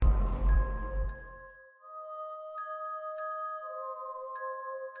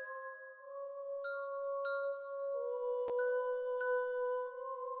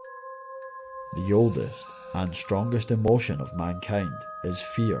The oldest and strongest emotion of mankind is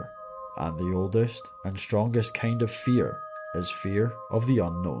fear, and the oldest and strongest kind of fear is fear of the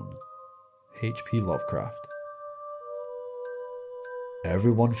unknown. H.P. Lovecraft.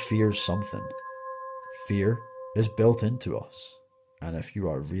 Everyone fears something. Fear is built into us, and if you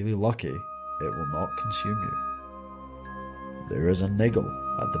are really lucky, it will not consume you. There is a niggle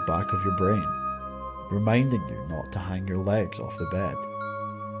at the back of your brain, reminding you not to hang your legs off the bed,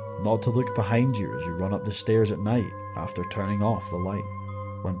 not to look behind you as you run up the stairs at night after turning off the light.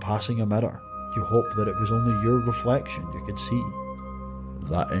 When passing a mirror, you hope that it was only your reflection you could see.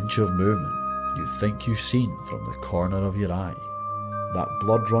 That inch of movement you think you've seen from the corner of your eye. That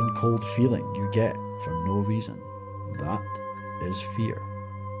blood-run cold feeling you get for no reason. That is fear.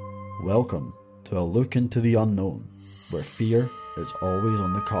 Welcome to a look into the unknown, where fear is always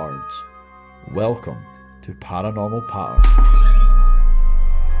on the cards. Welcome to Paranormal Patter.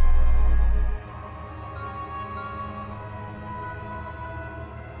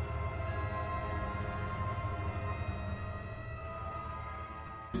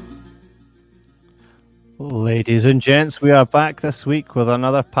 Ladies and gents, we are back this week with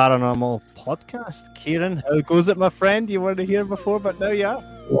another paranormal podcast. Kieran, how goes it, my friend? You weren't here before, but now you are.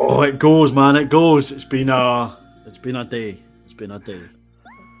 Oh, it goes, man. It goes. It's been a day.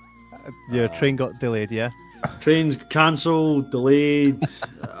 Your train got delayed, yeah? Trains cancelled, delayed,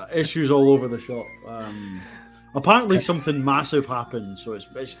 issues all over the shop. Apparently something massive happened, so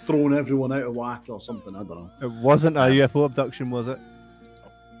it's thrown everyone out of whack or something. I don't know. It wasn't a UFO abduction, was it?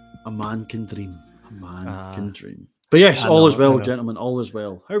 A man can dream. Can dream. But yes, all is well, gentlemen. All is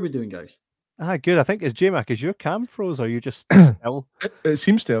well. How are we doing, guys? Good. I think it's J-Mac. Is your cam froze, or are you just still? It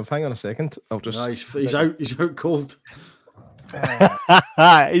seems to have. Hang on a second. I'll just. No, he's out. He's out cold.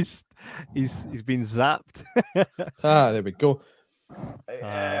 he's been zapped. There we go.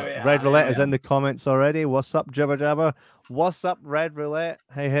 Red Roulette is in the comments already. What's up, Jibber Jabber? What's up, Red Roulette?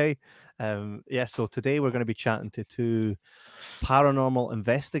 Hey. So today we're going to be chatting to two paranormal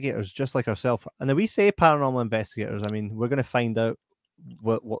investigators just like ourselves. And when we say paranormal investigators, I mean, we're going to find out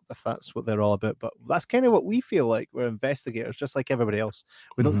what if that's what they're all about. But that's kind of what we feel like. We're investigators just like everybody else.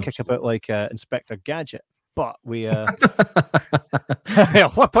 We don't kick about like Inspector Gadget, but we I'm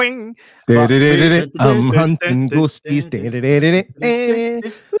hunting ghosties.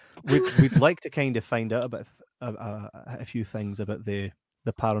 We'd like to kind of find out about a few things about the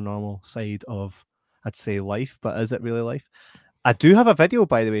paranormal side of, I'd say, life, but is it really life? I do have a video,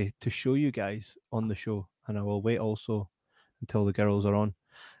 by the way, to show you guys on the show, and I will wait also until the girls are on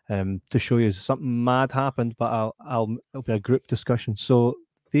to show you something mad happened, but it'll be a group discussion. So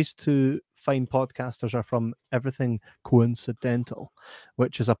these two fine podcasters are from Everything Coincidental,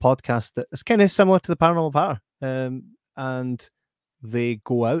 which is a podcast that is kind of similar to the Paranormal Patter, and they've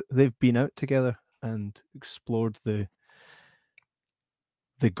been out together and explored the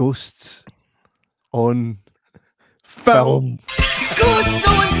ghosts on film. Ghosts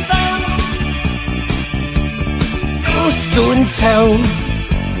on film. Ghosts on film.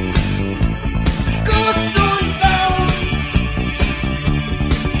 Ghosts on film.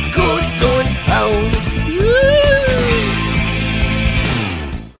 Ghosts on film.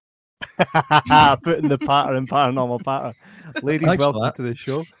 Putting the patter in Paranormal Patter. Ladies, Thanks welcome to the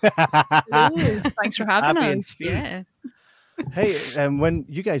show. Thanks for having Happy us. Yeah. Hey, when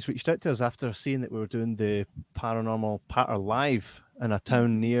you guys reached out to us after seeing that we were doing the Paranormal Patter live in a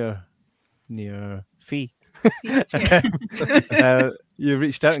town near Fee, you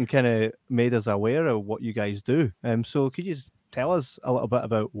reached out and kind of made us aware of what you guys do. So could you just tell us a little bit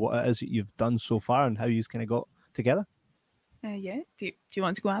about what it is that you've done so far and how you kind of got together? Yeah. Do you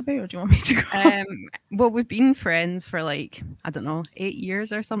want to go, Abby, or do you want me to go? Well, we've been friends for 8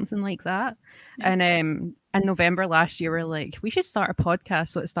 years or something like that. Yeah. And in November last year, we were like, we should start a podcast.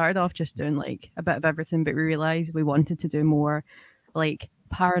 So it started off just doing a bit of everything, but we realized we wanted to do more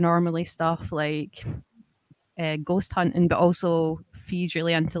paranormally stuff, ghost hunting, but also Fee's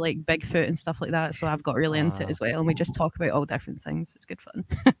really into Bigfoot and stuff like that. So I've got really into it as well. And we just talk about all different things. It's good fun.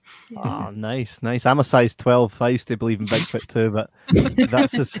 Oh, nice. I'm a size 12. I used to believe in Bigfoot too, but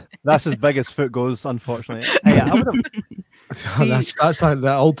that's as big as foot goes, unfortunately. Hey, I would have... That's like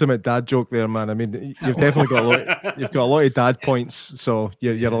the ultimate dad joke there, man. I mean, you've definitely got a lot of dad points, so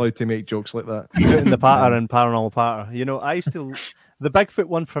you're allowed to make jokes like that. Putting the patter in Paranormal Patter. You know, I used to the Bigfoot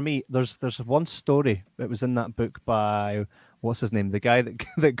one for me. There's one story that was in that book by what's his name, the guy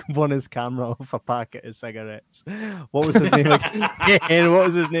that won his camera off a packet of cigarettes. What was his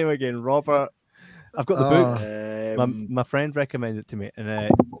name again? Robert. I've got the book. My friend recommended it to me, and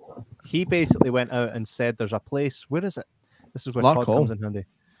he basically went out and said, "There's a place. Where is it? This is where Todd comes in handy.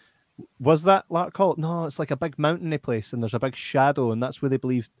 Was that Larkhall? No, it's like a big mountainy place, and there's a big shadow, and that's where they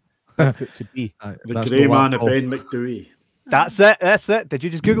believe Bigfoot to be. The That's grey no man of Larkhall. Ben McDowey. That's it. That's it. Did you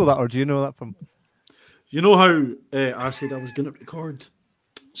just Google that, or do you know that from? You know how I said I was going to record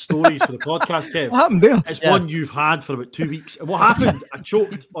stories for the podcast, Kev? What happened there? It's Yeah. one you've had for about 2 weeks. And what happened? I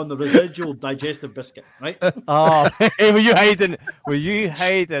choked on the residual digestive biscuit, right? Oh, were you hiding? Were you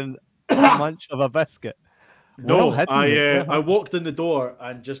hiding a munch of a biscuit? No, Well hidden, mate. I walked in the door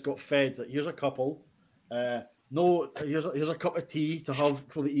and just got fed. Like, here's a couple. No, here's a cup of tea to have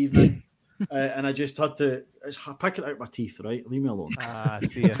for the evening. And I just had to pick it out my teeth, right? Leave me alone. I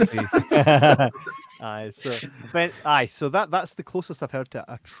see. So that's the closest I've heard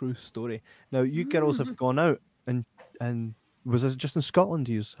to a true story. Now, you girls have gone out and was it just in Scotland?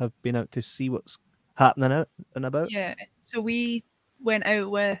 You have been out to see what's happening out and about. Yeah. So we went out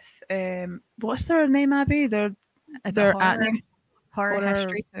with what's their name, Abby? Is it Their horror? at name. Horror Horror-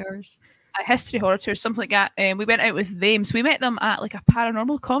 history tours. A history horror tour, something like that. We went out with them. So we met them at like a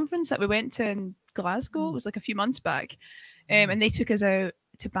paranormal conference that we went to in Glasgow. It was like a few months back. And they took us out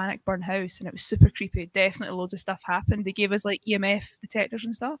to Bannockburn House and it was super creepy. Definitely loads of stuff happened. They gave us like EMF detectors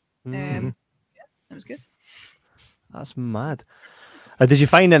and stuff. Mhm. Yeah, it was good. That's mad. Did you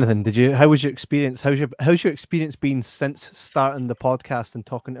find anything? How was your experience? How's your experience been since starting the podcast and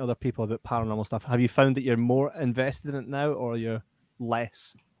talking to other people about paranormal stuff? Have you found that you're more invested in it now, or you're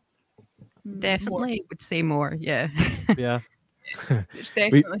less? Definitely would say more. Yeah. Yeah. There's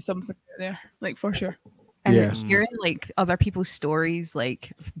definitely something out there, like for sure. And Yeah. hearing like other people's stories,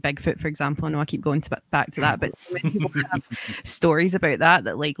 like Bigfoot, for example. I know I keep going back to that, but when people have stories about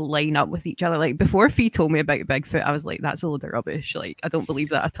that like line up with each other. Like before Fee told me about Bigfoot, I was like, that's a load of rubbish. Like I don't believe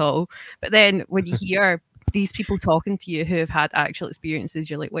that at all. But then when you hear these people talking to you who have had actual experiences,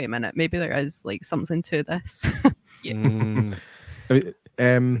 you're like, wait a minute, maybe there is like something to this. Yeah. Mm.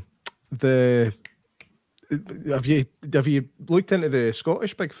 Have you looked into the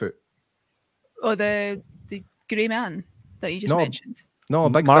Scottish Bigfoot? Or the grey man that you just No. mentioned. No, a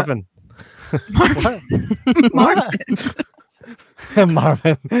big Marvin. Marvin.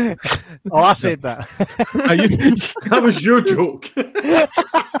 Marvin. Oh, I said that. That was your joke. Yeah,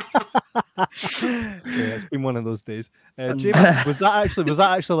 it's been one of those days. Jamie, was that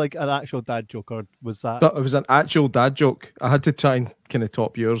actually like an actual dad joke, or was that? It was an actual dad joke. I had to try and kind of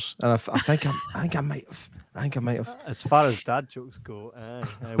top yours, and I think I might have. As far as dad jokes go,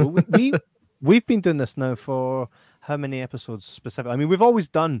 well, we've been doing this now for how many episodes specifically? I mean, we've always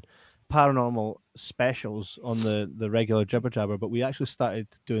done paranormal specials on the regular Jibber Jabber, but we actually started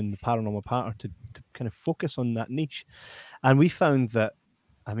doing the paranormal patter to kind of focus on that niche, and we found that.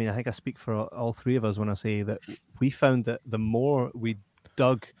 I mean, I think I speak for all three of us when I say that we found that the more we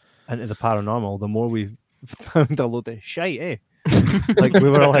dug into the paranormal, the more we found a load of shite, eh? Like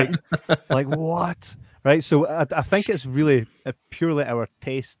we were like what? Right? So I think it's really purely our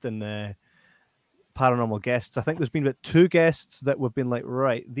taste in paranormal guests. I think there's been about 2 guests that we've been like,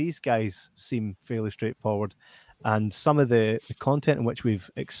 right, these guys seem fairly straightforward. And some of the content in which we've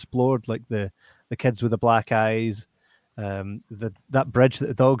explored, like the kids with the black eyes, that bridge that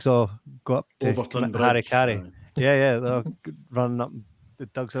the dogs all go up to Overton commit Harry Bridge. Carey. Yeah, they're all running up. The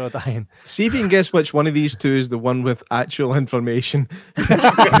dogs are all dying. See if you can guess which one of these two is the one with actual information, and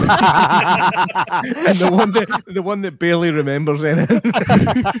the one that barely remembers anything.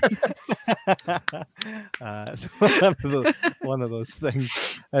 It's one of those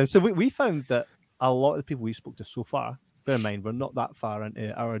things. So we found that a lot of the people we spoke to so far, bear in mind, we're not that far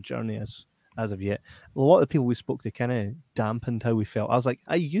into our journey as of yet. A lot of the people we spoke to kind of dampened how we felt. I was like,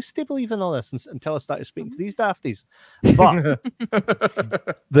 I used to believe in all this until I started speaking to these dafties. But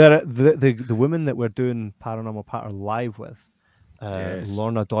the women that we're doing Paranormal Patter live with, Yes.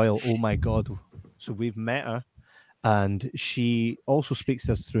 Lorna Doyle, oh my God. So we've met her, and she also speaks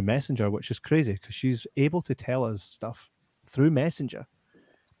to us through Messenger, which is crazy because she's able to tell us stuff through Messenger,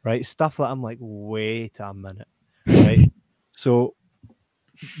 right? Stuff that I'm like, wait a minute, right? So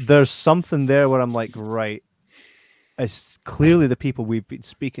there's something there where I'm like, right, it's clearly the people we've been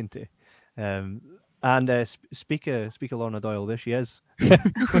speaking to. And speak of Lorna Doyle, there she is.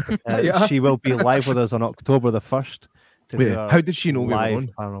 Yeah. She will be live with us on October the 1st. Wait, how did she know we were live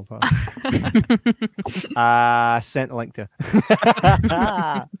on? Paranormal Patter. Sent a link to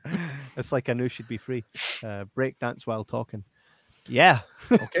her. It's like I knew she'd be free. Break dance while talking. Yeah.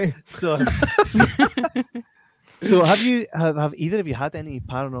 Okay. So have either of you had any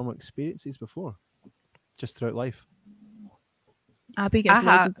paranormal experiences before, just throughout life? Abby gets I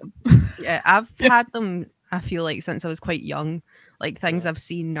loads have. of them. Yeah, I've had them, I feel like, since I was quite young, like things I've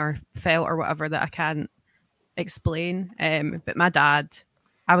seen or felt or whatever that I can't explain. But my dad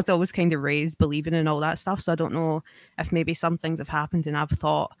I was always kind of raised believing in all that stuff. So I don't know if maybe some things have happened and I've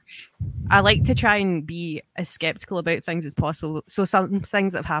thought, I like to try and be as skeptical about things as possible. So some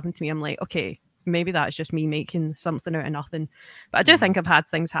things that have happened to me, I'm like, okay, maybe that's just me making something out of nothing. But I do think I've had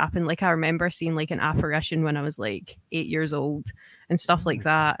things happen. Like I remember seeing like an apparition when I was like 8 years old and stuff like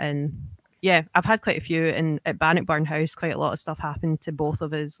that. And yeah, I've had quite a few. And at Bannockburn House, quite a lot of stuff happened to both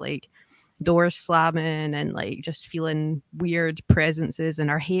of us, like doors slamming and like just feeling weird presences,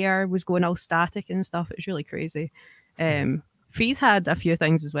 and our hair was going all static and stuff. It was really crazy. Fee's had a few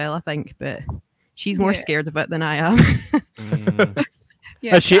things as well, I think, but she's more scared of it than I am.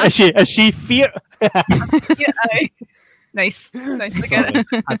 Yeah, Is she fear? Nice. I get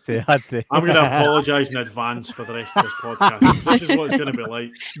it. Had to. I'm going to apologise in advance for the rest of this podcast. This is what it's going to be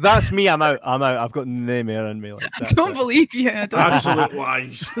like. That's me. I'm out. I've got no more in me. Like, I don't believe you. I don't. Absolute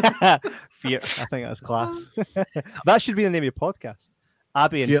lies. Fear. I think that's class. That should be the name of your podcast.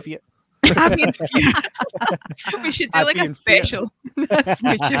 Abby and Fear. Abby and Fear. We should do Abby like a and Fear. special.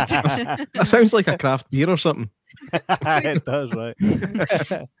 That sounds like a craft beer or something. It does, right?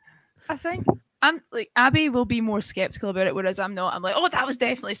 I think I'm like Abby will be more skeptical about it, whereas I'm not. I'm like, oh, that was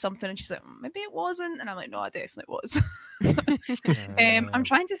definitely something, and she's like, maybe it wasn't, and I'm like, no, it definitely was. I'm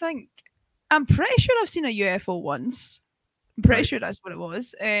trying to think. I'm pretty sure I've seen a UFO once. I'm pretty sure that's what it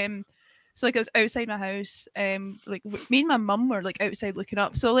was. So like I was outside my house, like me and my mum were like outside looking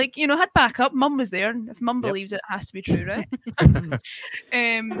up. So like, you know, had backup. Mum was there, and if mum believes it, it has to be true, right?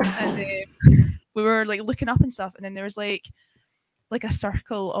 We were like looking up and stuff, and then there was like a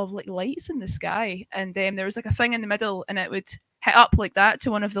circle of like lights in the sky, and there was like a thing in the middle, and it would hit up like that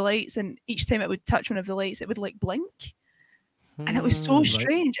to one of the lights, and each time it would touch one of the lights, it would like blink. And it was so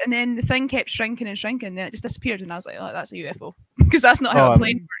strange. And then the thing kept shrinking and shrinking, and then it just disappeared. And I was like, oh, that's a UFO. Because that's not how a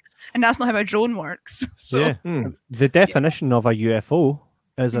plane works. And that's not how a drone works. So the definition of a UFO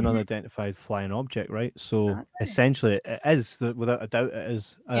is an unidentified flying object, right? So essentially it is, without a doubt, it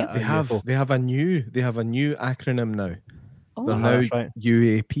is a UFO. They have a new acronym now. Oh, They're now that's right.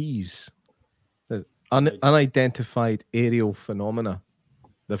 UAPs. Unidentified aerial phenomena.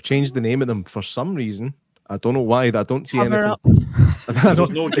 They've changed the name of them for some reason. I don't know why. I don't see Cover anything. up.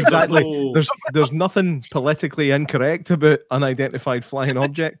 There's nothing politically incorrect about unidentified flying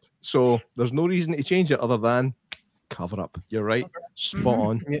object, so there's no reason to change it other than cover up. You're right, spot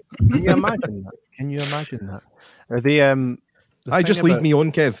on. Can you imagine that? Can you imagine that? Are they Leave me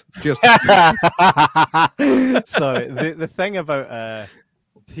on, Kev. Cheers. Sorry, the thing about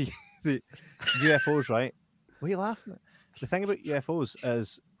the UFOs, right? What are you laughing at? The thing about UFOs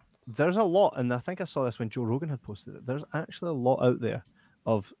is there's a lot, and I think I saw this when Joe Rogan had posted it. There's actually a lot out there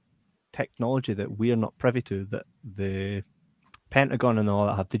of technology that we are not privy to, that the Pentagon and all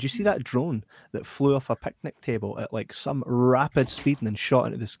that have. Did you see that drone that flew off a picnic table at like some rapid speed and then shot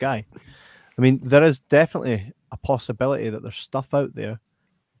into the sky? I mean, there is definitely a possibility that there's stuff out there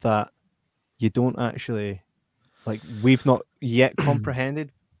that you don't actually, like, we've not yet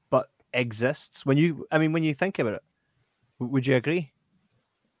comprehended, but exists. When you think about it, would you agree?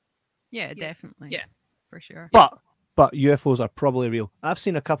 Yeah, definitely. Yeah, for sure. But UFOs are probably real. I've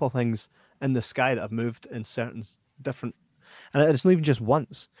seen a couple of things in the sky that have moved in certain different, and it's not even just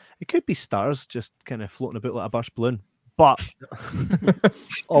once. It could be stars just kind of floating about like a burst balloon, but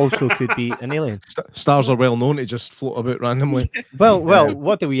also could be an alien. Stars are well known to just float about randomly. Well,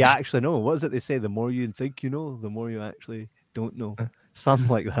 what do we actually know? What is it they say? The more you think you know, the more you actually don't know. Something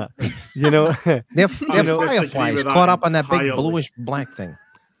like that. You know, they're fireflies caught up on that big bluish black thing.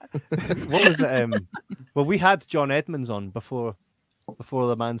 What was it? Well, we had John Edmonds on before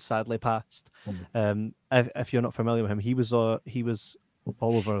the man sadly passed. If you're not familiar with him, he was all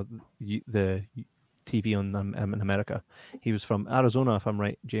over the TV in America. He was from Arizona, if I'm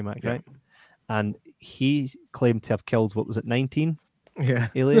right, J-Mac, right? And he claimed to have killed, what was it, 19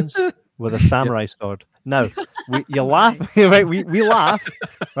 aliens with a samurai sword. Now, you laugh, right? We laugh,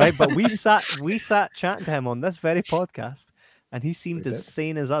 right? But we sat chatting to him on this very podcast, and he seemed as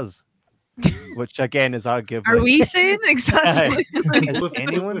sane as us, which again is arguably. Are we sane? Exactly. Is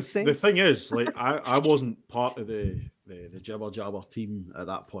anyone sane? The thing is, like, I wasn't part of the Jibber Jabber team at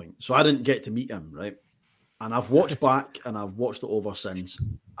that point, so I didn't get to meet him, right? And I've watched back, and I've watched it over since,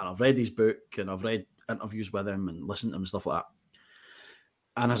 and I've read his book, and I've read interviews with him, and listened to him and stuff like that.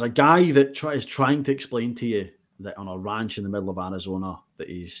 And as a guy that is trying to explain to you that on a ranch in the middle of Arizona that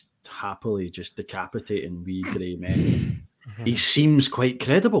he's happily just decapitating wee grey men, he seems quite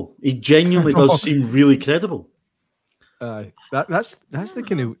credible. He genuinely does seem really credible. That's the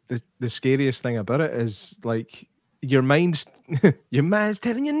kind of the scariest thing about it is, like, your mind's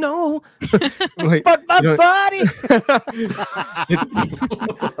telling you no. Like, But my you know, body.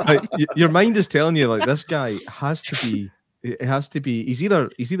 your mind is telling you like this guy has to be. It has to be. He's either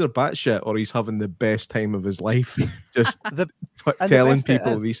batshit or he's having the best time of his life. Just And the telling best bit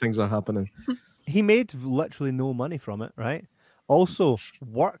people is- these things are happening. He made literally no money from it, right? Also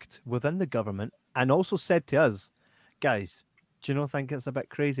worked within the government and also said to us, guys, do you not think it's a bit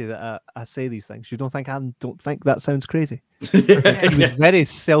crazy that I say these things? You don't think don't think that sounds crazy? He was very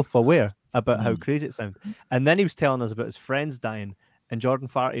self-aware about how crazy it sounded. And then he was telling us about his friends dying, and Jordan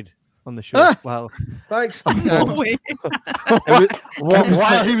farted on the show. Ah! Well, Thanks. No way.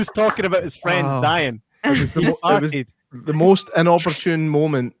 while he was talking about his friends Oh. dying, It was he farted. the most inopportune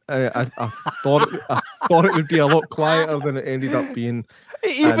moment. I thought it would be a lot quieter than it ended up being.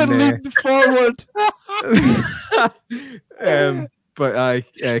 He even And, leaned forward. But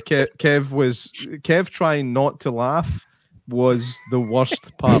Kev trying not to laugh was the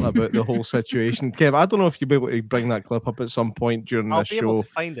worst part about the whole situation. Kev, I don't know if you'll be able to bring that clip up at some point during I'll this be able show, to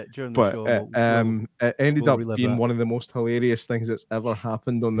find it during the but show. it ended we'll up relive being that. one of the most hilarious things that's ever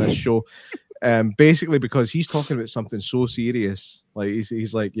happened on this show. Basically because he's talking about something so serious. Like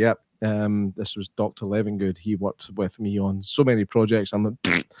he's like, yep, this was Dr. Levingood. He worked with me on so many projects. I'm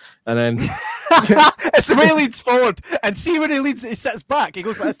like, and then It's the way he leans forward, and see when he sits back, he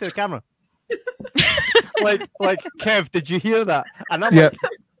goes like this to the camera. like Kev, did you hear that? And I'm yeah.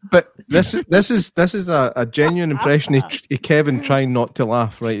 like, But this is a genuine impression of Kevin trying not to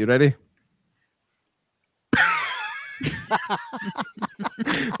laugh. Right, you ready?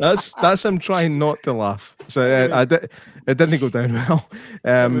 that's him trying not to laugh. So it didn't go down well.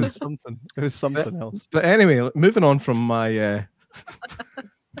 it was something else. But anyway, moving on from my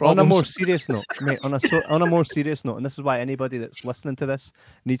On a more problems. serious note, mate, on a more serious note, and this is why anybody that's listening to this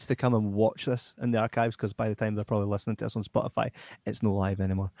needs to come and watch this in the archives, because by the time they're probably listening to this on Spotify, it's no live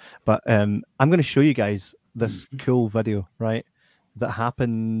anymore. But I'm going to show you guys this cool video, right, that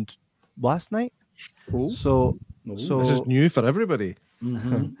happened last night. Cool. So This is new for everybody.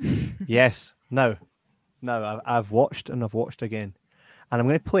 yes, no, I've watched and I've watched again, and I'm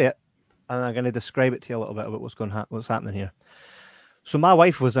going to play it, and I'm going to describe it to you a little bit about what's happening here. So my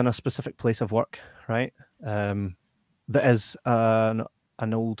wife was in a specific place of work, right? That is an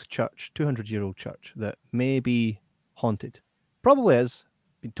old church, 200-year-old church that may be haunted. Probably is.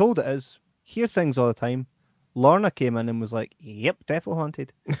 Been told it is. Hear things all the time. Lorna came in and was like, "Yep, definitely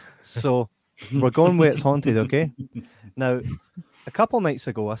haunted." So we're going where it's haunted, okay? Now, a couple nights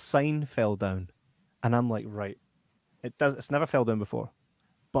ago, a sign fell down, and I'm like, right, it's never fell down before,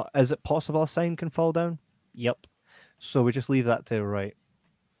 but is it possible a sign can fall down? Yep. So we just leave that to right.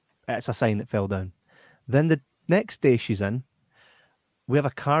 It's a sign that fell down. Then the next day she's in, we have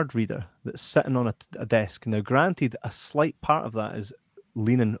a card reader that's sitting on a desk. Now, granted, a slight part of that is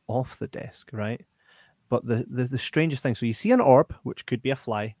leaning off the desk, right? But the strangest thing, so you see an orb, which could be a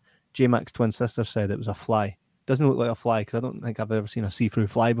fly. J-Mac's twin sister said it was a fly. Doesn't look like a fly because I don't think I've ever seen a see-through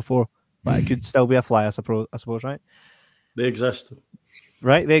fly before, but it could still be a fly, I suppose, right? They exist.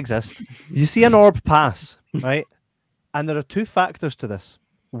 Right, they exist. You see an orb pass, right? And there are two factors to this.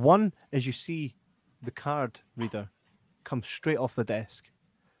 One is you see the card reader come straight off the desk.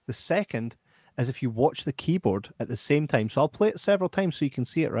 The second is if you watch the keyboard at the same time. So I'll play it several times so you can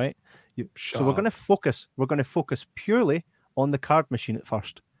see it, right? So we're going to focus. We're going to focus purely on the card machine at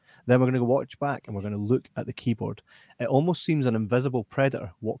first. Then we're going to go watch back and we're going to look at the keyboard. It almost seems an invisible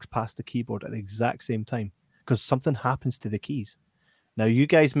predator walks past the keyboard at the exact same time because something happens to the keys. Now, you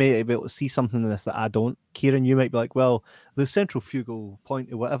guys may be able to see something in this that I don't. Kieran, you might be like, well, the centrifugal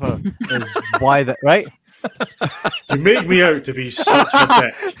point or whatever is why that, right? You make me out to be such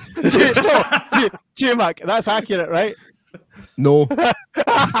a dick. J-Mac, that's accurate, right? No.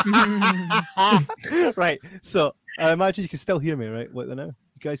 Right. So I imagine you can still hear me, right? Like now, you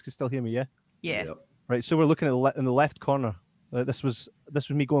guys can still hear me, yeah? Yeah. Yep. Right. So we're looking at in the left corner. This was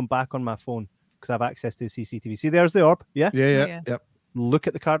me going back on my phone because I have access to the CCTV. See, there's the orb. Yeah. Yeah. Yep. Look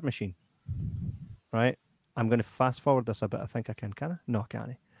at the card machine. Right. I'm going to fast forward this a bit. I think I can. Can I? No, I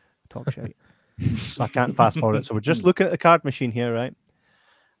can't. Talk shit. So I can't fast forward it. So we're just looking at the card machine here, right?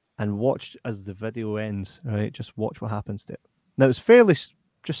 And watch as the video ends, right? Just watch what happens to it. Now it's fairly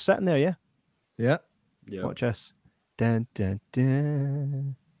just sitting there, yeah? Yeah. Yeah. Watch this. Dun, dun,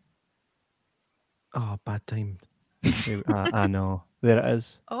 dun. Oh, bad time. I know. There it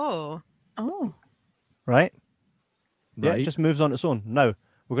is. Oh. Oh. Right? Yeah, Right. it just moves on its own. Now,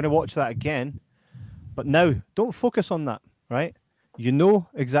 we're going to watch that again. But now, don't focus on that, right? You know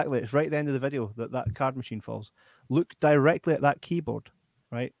exactly. It's right at the end of the video that card machine falls. Look directly at that keyboard,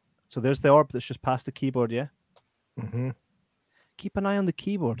 right? So there's the orb that's just past the keyboard, yeah? Mhm. Keep an eye on the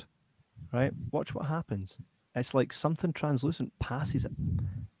keyboard, right? Watch what happens. It's like something translucent passes it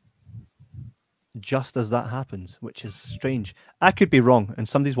just as that happens, which is strange. I could be wrong, and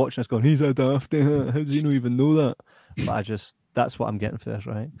somebody's watching us going, "He's a daft. How does he not even know that?" But that's what I'm getting for this,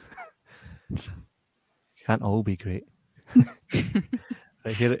 right? Can't all be great.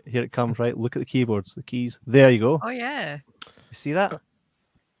 Right, here it comes, right? Look at the keyboards, the keys. There you go. Oh yeah. You see that?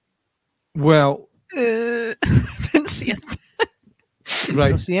 Well, Didn't see it. You right.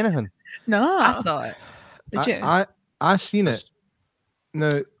 don't see anything. No. I saw it. Did you? I seen it.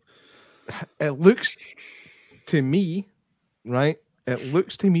 Now, it looks to me, right? It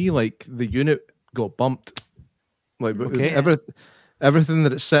looks to me like the unit got bumped. Like Okay. everything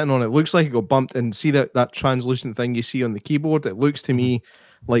that it's sitting on, it looks like it got bumped. And see that translucent thing you see on the keyboard? It looks to me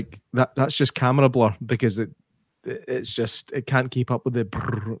like that's just camera blur because it's just it can't keep up with the.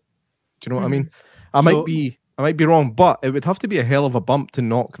 Do you know what I mean? I might be wrong, but it would have to be a hell of a bump to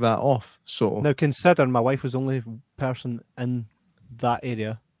knock that off. So Now consider my wife was the only person in that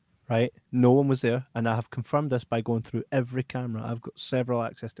area, right? No one was there, and I have confirmed this by going through every camera. I've got several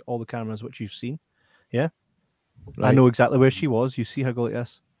access to all the cameras which you've seen. Yeah, I Right. know exactly where she was. You see her go like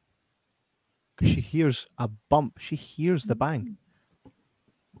this because she hears a bump. She hears the bang.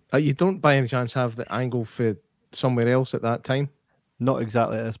 You don't by any chance have the angle for somewhere else at that time? Not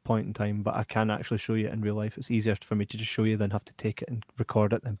exactly at this point in time, but I can actually show you it in real life. It's easier for me to just show you than have to take it and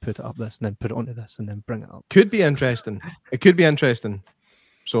record it, then put it up this, and then put it onto this, and then bring it up. Could be interesting. It could be interesting.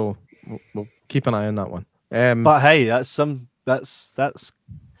 So we'll keep an eye on that one. But hey, that's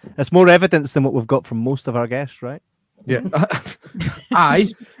more evidence than what we've got from most of our guests, right? yeah, aye.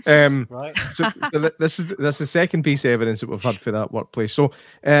 Right. So this is the second piece of evidence that we've had for that workplace. So,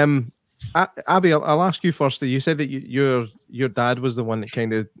 Abby, I'll ask you first. You said that your dad was the one that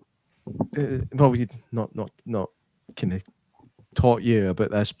kind of, not kind of taught you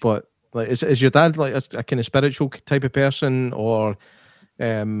about this, but like, is your dad like a kind of spiritual type of person, or,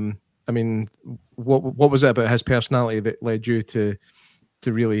 I mean, what was it about his personality that led you to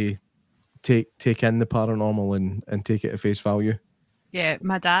really take in the paranormal and take it at face value? Yeah,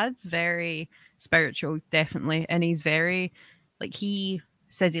 my dad's very spiritual, definitely, and he's very like he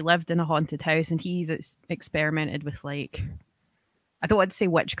says he lived in a haunted house, and he's experimented with like I don't want to say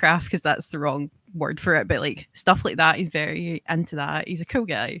witchcraft because that's the wrong word for it, but like stuff like that. He's very into that. He's a cool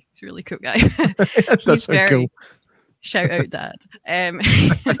guy. He's a really cool guy. That's He's so very cool. shout out dad.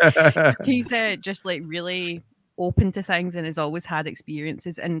 He's just like really open to things and has always had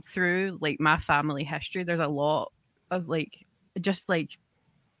experiences, and through like my family history there's a lot of like just like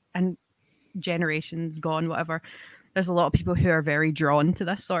and generations gone whatever, there's a lot of people who are very drawn to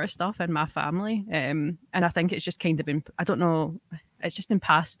this sort of stuff in my family, and I think it's just kind of been, I don't know, it's just been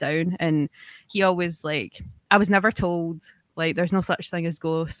passed down. And he always like, I was never told like there's no such thing as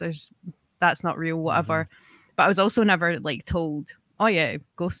ghosts, that's not real, whatever. But I was also never like told, oh yeah,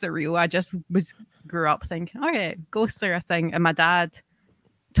 ghosts are real. I just grew up thinking, oh yeah, ghosts are a thing. And my dad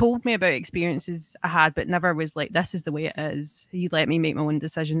told me about experiences I had, but never was like, this is the way it is. He let me make my own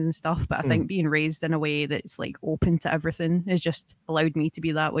decisions and stuff. But I think being raised in a way that's like open to everything has just allowed me to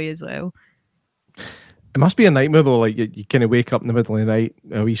be that way as well. It must be a nightmare though. Like you kind of wake up in the middle of the night,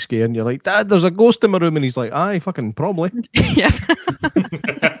 a wee scare, and you're like, "Dad, there's a ghost in my room," and he's like, "Aye, fucking probably." Yeah.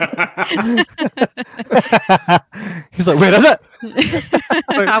 He's like, where is it?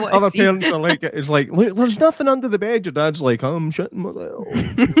 Like, I wanna other see. parents are like, "It's like, look, there's nothing under the bed." Your dad's like, "I'm shitting myself."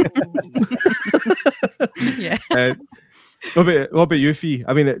 Yeah. What about you, Fee?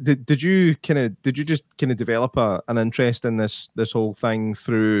 I mean, did you just kind of develop an interest in this whole thing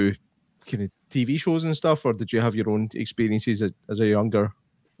through kind of TV shows and stuff, or did you have your own experiences as a younger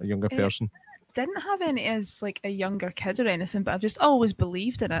person? Didn't have any as like a younger kid or anything, but I've just always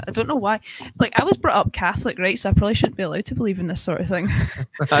believed in it. I don't know why. Like I was brought up Catholic, right? So I probably shouldn't be allowed to believe in this sort of thing.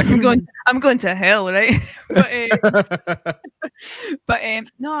 I'm going to hell, right? But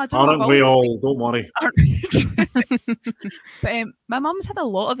no, I don't know. Aren't we all? Don't worry. But my mum's had a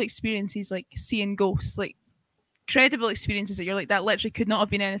lot of experiences like seeing ghosts, like credible experiences that you're like, that literally could not have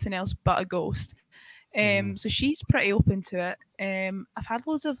been anything else but a ghost. So she's pretty open to it. I've had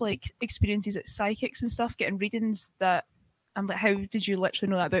loads of like experiences at psychics and stuff, getting readings that I'm like, how did you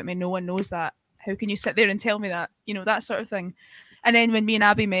literally know that about me? No one knows that. How can you sit there and tell me that? You know, that sort of thing. And then when me and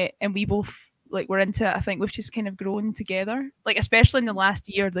Abby met and we both like were into it, I think we've just kind of grown together. Like especially in the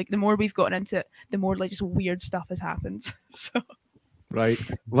last year, like the more we've gotten into it, the more like just weird stuff has happened. So Right.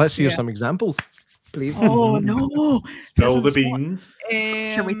 Let's hear Yeah. some examples, please. oh no, Spill Some the spot- beans.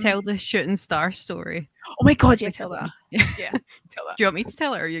 Shall we tell the shooting star story? Oh my god, yeah, tell that. Yeah. Yeah, tell that. Do you want me to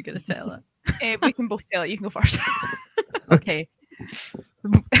tell it or are you going to tell it? We can both tell it. You can go first. Okay.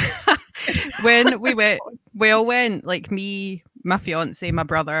 When we all went, like me, my fiance, my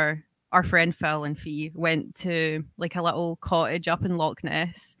brother, our friend Phil and Fee went to like a little cottage up in Loch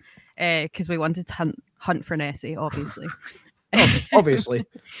Ness because we wanted to hunt for Nessie, obviously. Obviously.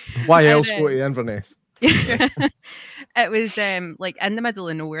 Why And, else go to Inverness? It was like in the middle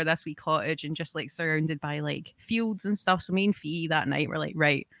of nowhere, this wee cottage, and just like surrounded by like fields and stuff. So me and Fee that night were like,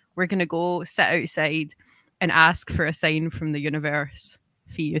 right, we're gonna go sit outside and ask for a sign from the universe.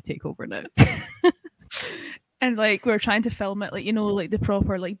 Fee, you take over now. And like we were trying to film it, like like the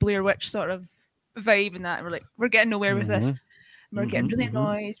proper like Blair Witch sort of vibe and that. And we're like, we're getting nowhere with this. And we're getting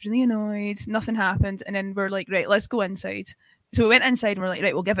really annoyed. Nothing happened. And then we're like, right, let's go inside. So we went inside and we're like,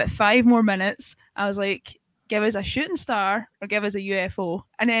 right, we'll give it 5 more minutes. I was like, give us a shooting star or give us a UFO.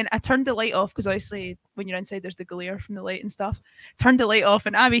 And then I turned the light off because obviously when you're inside, there's the glare from the light and stuff. Turned the light off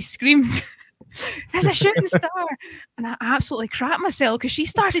and Abby screamed, "It's a shooting star!" And I absolutely crapped myself because she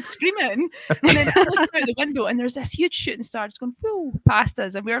started screaming. And then I looked out the window and there's this huge shooting star just going past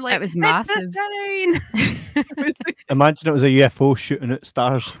us. And we were like, It was massive. "It's a sign." It was like, Imagine it was a UFO shooting at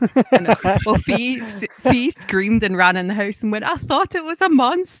stars. Well, Fee screamed and ran in the house and went, "I thought it was a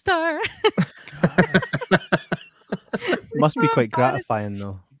monster." Must be so quite embarrassing. gratifying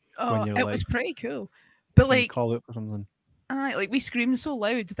though. Oh, you're it like- was pretty cool. But when you like, call out for something. like we screamed so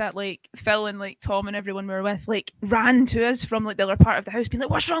loud that like Phil and like Tom and everyone we were with like ran to us from like the other part of the house, being like,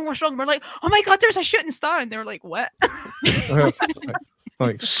 "What's wrong? What's wrong?" We're like, "Oh my god, there's a shooting star!" And they were like, "What?"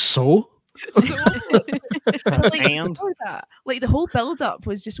 Like, so? So, but, like, And? before that, like the whole build up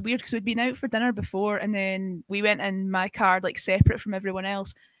was just weird because we'd been out for dinner before, and then we went in my car like separate from everyone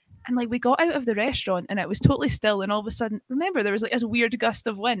else. And like we got out of the restaurant and it was totally still, and all of a sudden, remember there was like this weird gust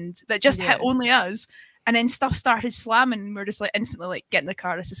of wind that just hit only us, and then stuff started slamming, and we're just like instantly like, "Get in the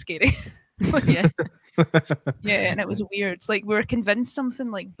car, this is scary." Yeah. Yeah, and it was weird. It's like we were convinced something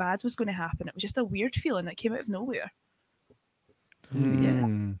like bad was going to happen. It was just a weird feeling that came out of nowhere.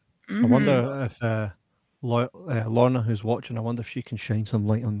 Mm. I Mhm. wonder if Lorna, who's watching, I wonder if she can shine some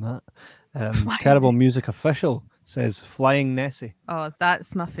light on that. Flying Terrible Music Official says Flying Nessie. Oh,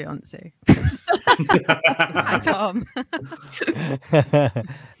 that's my fiance. Hi, Tom.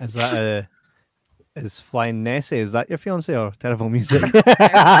 Is that is Flying Nessie? Is that your fiance or Terrible Music?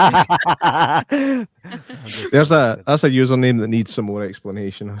 That's a username that needs some more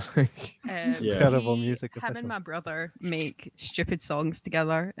explanation, I think. Yeah. Terrible Music Him Official. and my brother make stupid songs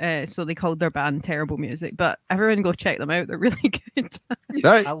together, so they called their band Terrible Music. But everyone go check them out; they're really good.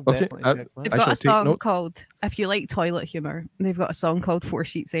 Right. I'll Okay. definitely check that. They've I got shall a take song note. called "If You Like Toilet Humor." They've got a song called "Four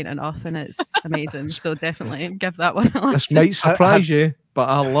Sheets Ain't Enough," and it's amazing. So definitely give that one a This listen. might surprise you, but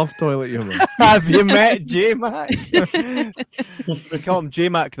I love toilet humor. Have you met J Mac? We call him J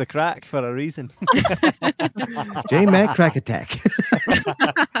Mac the Crack for a reason. J Mac Crack Attack.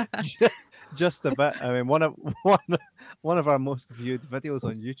 Just a bit. I mean, one of our most viewed videos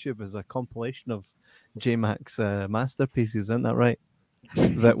on YouTube is a compilation of J Mac's masterpieces. Isn't that right?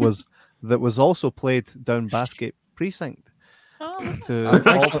 That was also played down Bathgate Precinct. Oh, that's To Thanks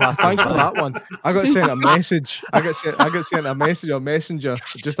all for passers by. that one. I got sent a message. I got sent a message on Messenger,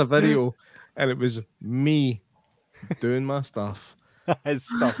 just a video, and it was me doing my stuff His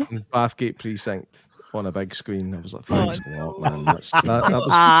stuff. in Bathgate Precinct on a big screen. I was like, Oh, thanks a lot, man. That was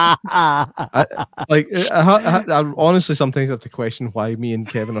I honestly sometimes have to question why me and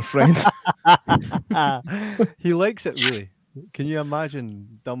Kevin are friends. He likes it really. Can you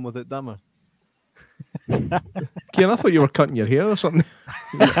imagine Dumb with It Dumber? Kieran, I thought you were cutting your hair or something.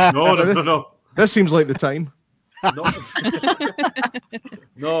 No. This seems like the time.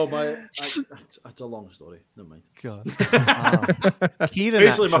 No, it's a long story. Never mind. God. Wow. Kieran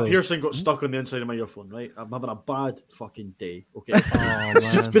Basically, my actually- piercing got stuck on the inside of my earphone, right? I'm having a bad fucking day, okay? Oh,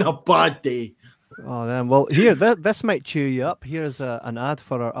 It's just man. been a bad day. Oh, damn. Well, here, this might cheer you up. Here's an ad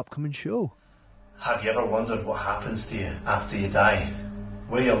for our upcoming show. Have you ever wondered what happens to you after you die?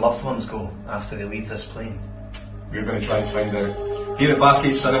 Where your loved ones go after they leave this plane? We're going to try and find out. Here at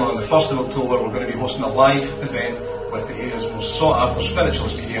Bathgate Cinema on the 1st of October, we're going to be hosting a live event with the area's most sought after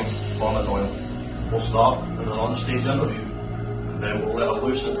spiritualist medium, Lorna Doyle. We'll start with an on-stage interview, and then we'll let her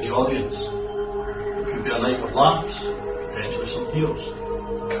loose into the audience. It could be a night with laughs, potentially some tears.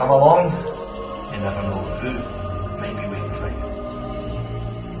 Come along, you never know who might be waiting for you.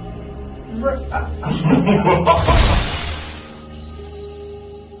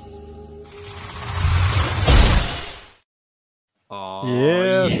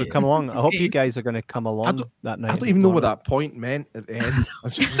 Yeah, so come along. I hope you guys are going to come along don't- that night. I don't even know what that point meant at the end. I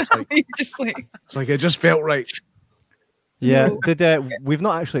was just like, just like it's like it just felt right. Yeah, we've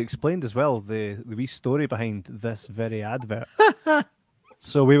not actually explained as well the wee story behind this very advert.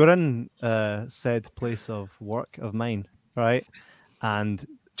 So we were in said place of work of mine, right? And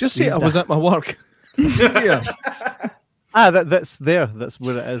Just say these I was at my work. Yeah. that's there. That's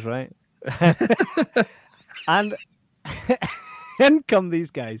where it is, right? And in come these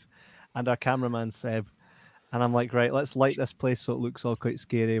guys and our cameraman Seb. And I'm like, right, let's light this place so it looks all quite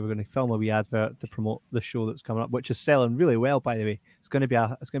scary. We're going to film a wee advert to promote the show that's coming up, which is selling really well, by the way. It's going to be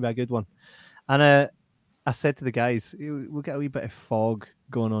a good one. And I said to the guys, we'll get a wee bit of fog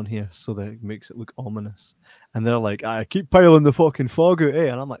going on here so that it makes it look ominous. And they're like, I keep piling the fucking fog out, eh?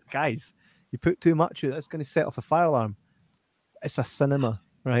 And I'm like, guys, you put too much out, that's going to set off a fire alarm. It's a cinema,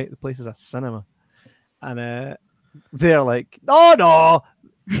 right? The place is a cinema. And they're like, oh no,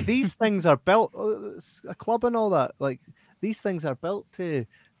 these things are built, it's a club and all that. Like, these things are built to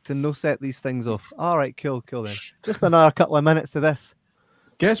no set these things off. All right, cool then. Just another couple of minutes to this.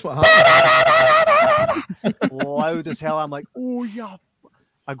 Guess what happened? Loud as hell. I'm like, oh yeah.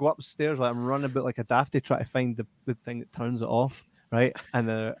 I go upstairs, like I'm running about like a dafty, try to find the thing that turns it off, right?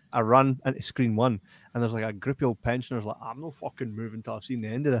 And I run into screen one, and there's like a group of old pensioners like, I'm no fucking moving till I've seen the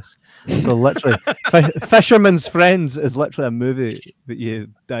end of this. So literally, Fisherman's Friends is literally a movie that you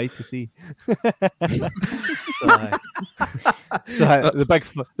die to see. So the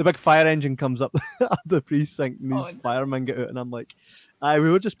big fire engine comes up the precinct, and these firemen get out, and I'm like,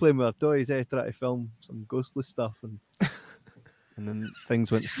 we were just playing with our toys, trying to film some ghostly stuff, and then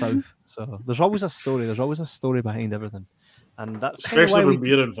things went south. So there's always a story. There's always a story behind everything, and that's especially when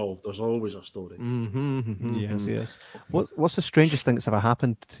we're involved. There's always a story. Yes. What's the strangest thing that's ever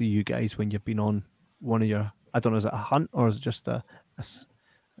happened to you guys when you've been on one of your? I don't know. Is it a hunt or is it just something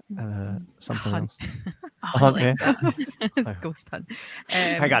else? A hunt, yeah. It's a ghost hunt.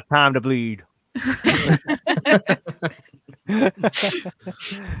 I got time to bleed.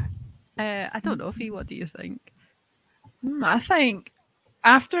 I don't know, Fee, what do you think? I think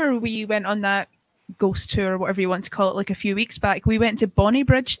after we went on that ghost tour, or whatever you want to call it, like a few weeks back, we went to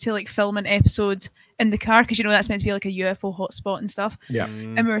Bonnybridge to like film an episode in the car, because that's meant to be like a UFO hotspot and stuff. Yeah.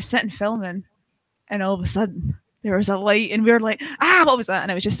 And we were sitting filming, and all of a sudden there was a light, and we were like, what was that? And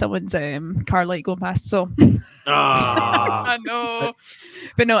it was just someone's car light going past. So I know,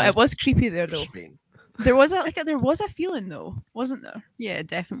 but no, it was creepy there though. There was a feeling though, wasn't there? Yeah,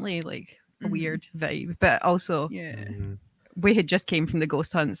 definitely like a weird vibe, but also we had just came from the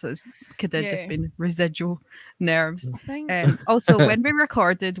ghost hunt, so it could have just been residual nerves. Also, when we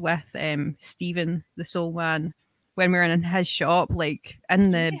recorded with Stephen, the Soul Man, when we were in his shop, like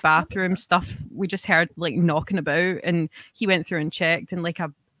in the bathroom stuff, we just heard like knocking about, and he went through and checked, and like a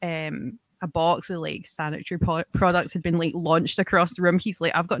box with like sanitary products had been like launched across the room. He's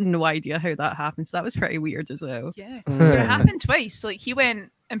like, I've got no idea how that happened. So that was pretty weird as well. Yeah. But it happened twice. Like he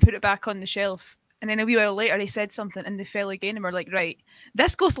went and put it back on the shelf, and then a wee while later he said something and they fell again, and we're like, right,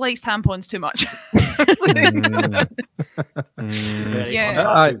 this ghost likes tampons too much.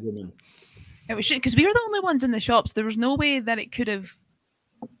 Yeah. It was because we were the only ones in the shops. There was no way that it could have,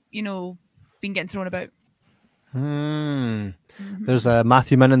 been getting thrown about. There's a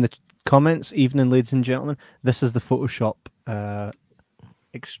Matthew Min in the comments. Evening, ladies and gentlemen. This is the Photoshop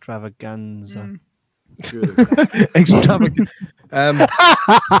extravaganza. Extravagant. I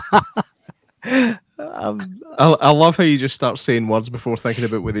love how you just start saying words before thinking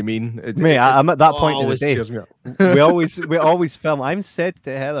about what they mean. Mate, I'm at that point of the cheers day. me up. we always film. I'm said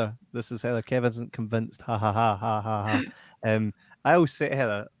to Heather, this is Heather, Kev isn't convinced, ha ha ha ha ha ha. I always say to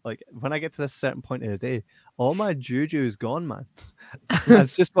Heather, like, when I get to this certain point of the day, all my juju is gone, man.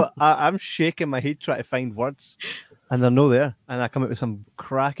 It's just what I'm shaking my head trying to find words, and they're no there, and I come out with some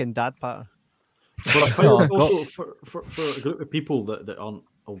cracking dad patter. But I find also for a group of people that aren't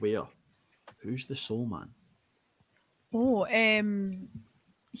aware, who's the Soul Man? Oh,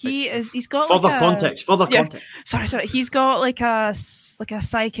 he's got further like context. Sorry. He's got like a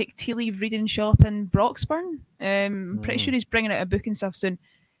psychic tea leaf reading shop in Broxburn. Pretty sure he's bringing out a book and stuff soon.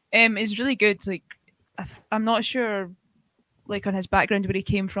 It's really good. Like, I'm not sure, like, on his background where he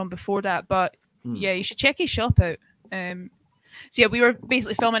came from before that, but yeah, you should check his shop out. So yeah, we were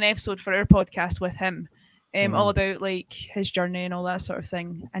basically filming an episode for our podcast with him, all about like his journey and all that sort of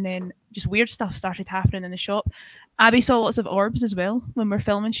thing, and then just weird stuff started happening in the shop. Abby saw lots of orbs as well when we're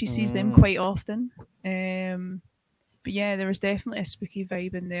filming. She sees them quite often. But yeah, there was definitely a spooky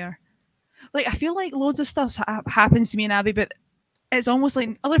vibe in there. Like, I feel like loads of stuff happens to me and Abby, but it's almost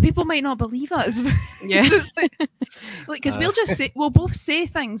like other people might not believe us. Yeah. Because we'll both say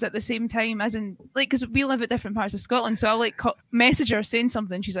things at the same time, as in, like, because we live at different parts of Scotland. So I'll like message her saying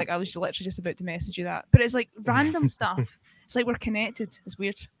something. She's like, I was literally just about to message you that. But it's like random stuff It's like we're connected. It's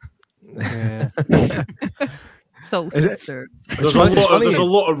weird. Yeah. Soul Is it- sisters. There's a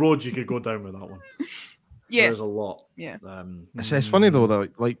lot of roads you could go down with that one. Yeah. There's a lot. Yeah. It's funny though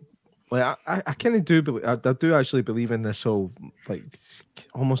that like I kind of do believe I do actually believe in this whole like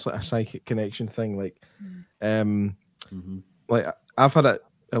almost like a psychic connection thing. Like, like I've had it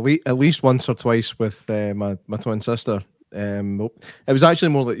at least once or twice with my twin sister. It was actually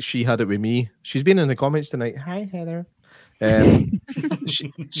more like she had it with me. She's been in the comments tonight. Hi, Heather.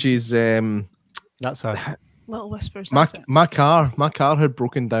 She's That's her. Little whispers. my That's it. my car had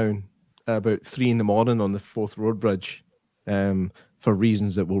broken down about 3 a.m. on the Forth Road Bridge, for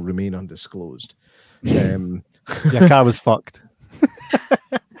reasons that will remain undisclosed. Your car was fucked.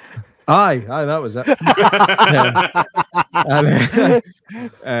 Aye, that was it.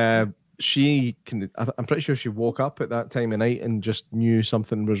 She can. I'm pretty sure she woke up at that time of night and just knew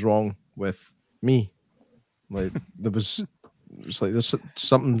something was wrong with me. Like it's like there's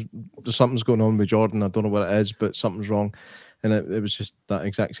something's going on with Jordan. I don't know what it is, but something's wrong, and it was just that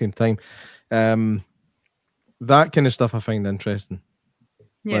exact same time. That kind of stuff I find interesting.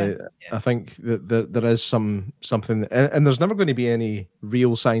 Yeah. Like, I think that there is something, and there's never going to be any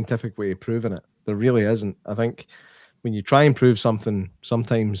real scientific way of proving it. There really isn't. I think when you try and prove something,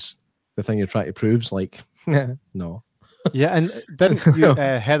 sometimes the thing you're trying to prove's like, no. Yeah, and didn't you,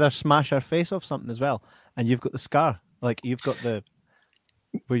 Heather smash her face off something as well? And you've got the scar, like you've got the.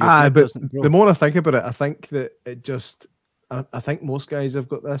 Where your rib But doesn't grow. the more I think about it, I think that it just, I think most guys have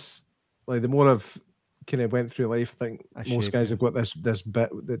got this. Like the more I've kind of went through life, I think most guys have got this bit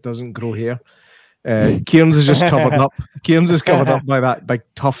that doesn't grow hair. Kieran's is just covered up. Kieran's is covered up by that big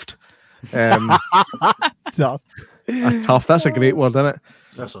tuft. Tough. A tuft. That's a great word, isn't it?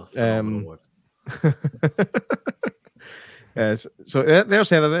 That's a phenomenal word. So there's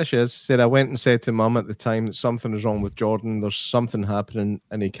Heather. There she is. Said I went and said to Mum at the time that something is wrong with Jordan. There's something happening,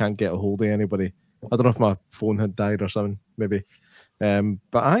 and he can't get a hold of anybody. I don't know if my phone had died or something, maybe.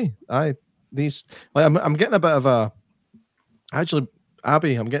 But these like I'm getting a bit of a. Actually,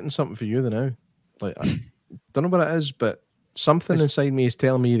 Abby, I'm getting something for you now. Like I don't know what it is, but something inside me is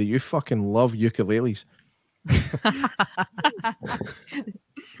telling me that you fucking love ukuleles.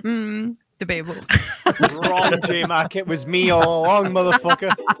 Debatable. Wrong, J Mac. It was me all along,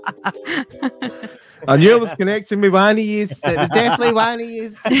 motherfucker. I knew it was connecting with one of yous. It was definitely one of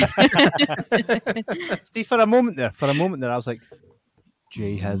yous. See, for a moment there, I was like,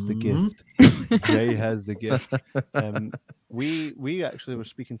 Jay has the gift. Jay has the gift. We actually were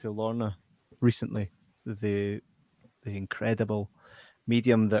speaking to Lorna recently, the incredible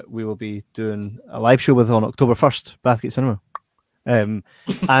medium that we will be doing a live show with on October 1st, Bathgate Cinema. And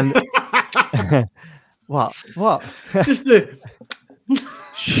what? Just the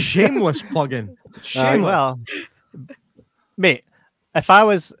shameless plug-in. Shameless. Well, mate, if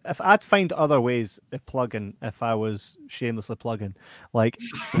I'd find other ways of plugging if I was shamelessly plugging. Like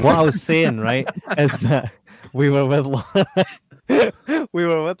what I was saying, right, is that we were with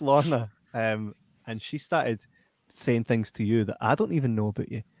Lorna, and she started saying things to you that I don't even know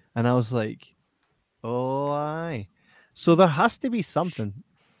about you, and I was like, oh, aye. So there has to be something.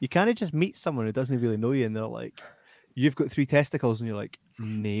 You can't just meet someone who doesn't really know you, and they're like, "You've got 3 testicles," and you're like,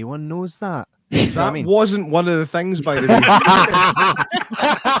 "No one knows that." That wasn't one of the things, by the way.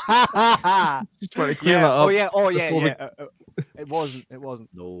 Just want to clear that up. Oh yeah. It wasn't.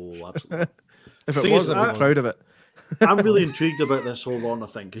 No, absolutely. If it Thing was, is, I'd be proud of it. I'm really intrigued about this whole Lorna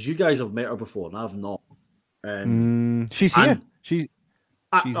thing because you guys have met her before and I've not. She's here. and She's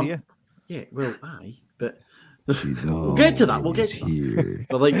here. Yeah, well, aye, but we'll get to that. We'll get to that.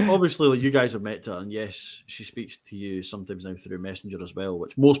 But like, obviously, like, you guys have met her, and yes, she speaks to you sometimes now through Messenger as well,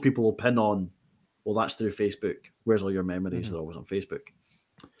 which most people will pin on. Well, that's through Facebook. Where's all your memories? They're always on Facebook.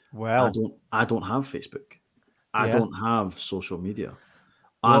 Well, I don't have Facebook. I Yeah. don't have social media.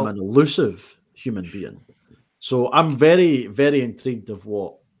 I'm an elusive human being. So I'm very, very intrigued of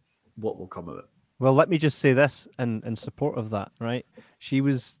what will come of it. Well, let me just say this in support of that, right? She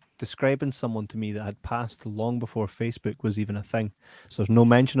was describing someone to me that had passed long before Facebook was even a thing. So there's no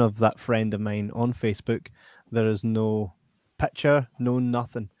mention of that friend of mine on Facebook. There is no picture, no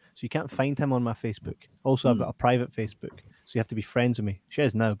nothing. So you can't find him on my Facebook. Also, I've got a private Facebook, so you have to be friends with me. She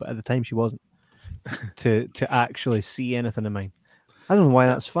is now, but at the time she wasn't. to actually see anything of mine. I don't know why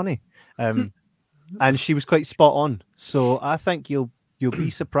that's funny. And she was quite spot on. So I think you'll be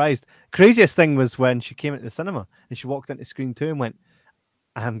surprised. Craziest thing was when she came into the cinema and she walked into Screen 2 and went,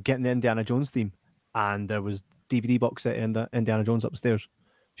 I'm getting the Indiana Jones theme. And there was DVD box set Indiana Jones upstairs.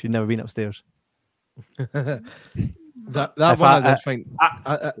 She'd never been upstairs. That If one I I- did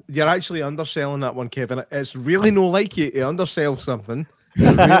find. You're actually underselling that one, Kevin. It's really no like you to undersell something.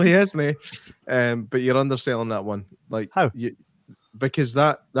 It really isn't it? But you're underselling that one. Like How? Because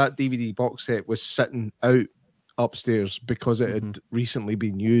that DVD box set was sitting out upstairs because it had recently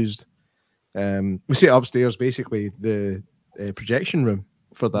been used. We say upstairs, basically the projection room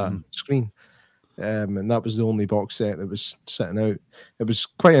for that screen. And that was the only box set that was sitting out. It was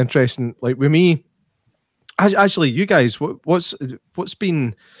quite interesting. Like with me, actually, you guys, what's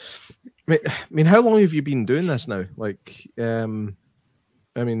been? I mean, how long have you been doing this now? Like, I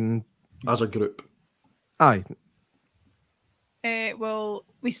mean, as a group. Aye. Well,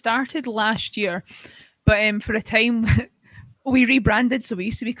 we started last year, but for a time we rebranded, so we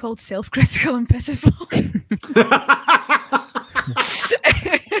used to be called Self-Critical and Pitiful.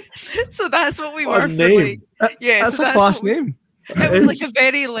 So that's what we What a were for. name. Like, yeah, That's so a class what we- name. It was like a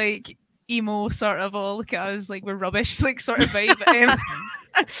very like emo sort of, oh look at us, like we're rubbish, like sort of vibe.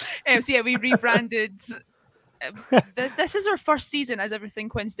 So yeah, we rebranded. This is our first season as Everything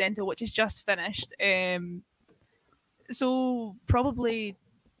Coincidental, which is just finished. So probably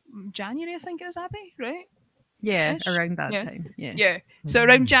January, I think it is, Abby, right? Yeah, Ish? around that Yeah. time. Yeah. Yeah. So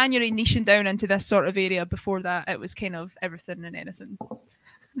around January, niching down into this sort of area. Before that, it was kind of everything and anything.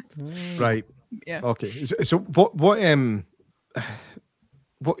 Right. Yeah. Okay. So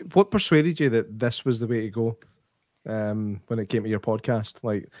what persuaded you that this was the way to go? When it came to your podcast,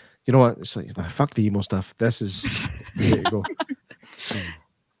 like, you know what? It's like, fuck the emo stuff. This is the way to go.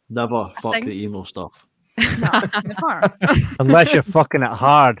 Never fuck think- the emo stuff. Never. Unless you're fucking it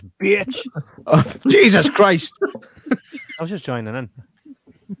hard, bitch. Oh, Jesus Christ! I was just joining in.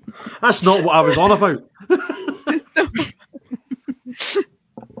 That's not what I was on about.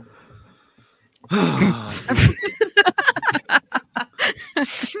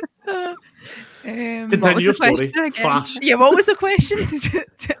 Um, What was Continue your the story question again? fast. yeah. What was the question?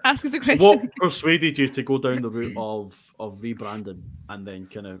 to ask us a question. What persuaded you to go down the route of rebranding and then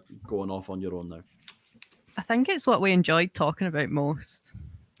kind of going off on your own now? I think it's what we enjoyed talking about most.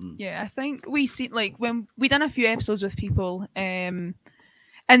 Yeah, I think we see like when we done a few episodes with people in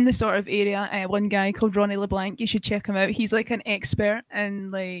the sort of area. One guy called Ronnie LeBlanc, you should check him out. He's like an expert in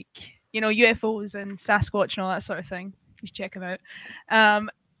like UFOs and Sasquatch and all that sort of thing. You should check him out.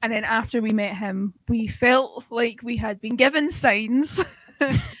 And then after we met him, we felt like we had been given signs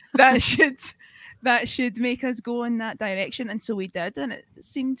that should make us go in that direction, and so we did, and it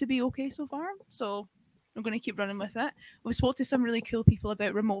seemed to be okay so far. So we're going to keep running with it. We've spoke to some really cool people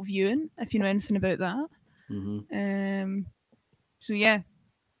about remote viewing, if you know anything about that. Mm-hmm. So yeah,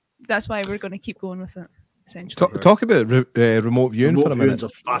 that's why we're going to keep going with it. Essentially. Talk about remote viewing Remote for a minute. viewing's a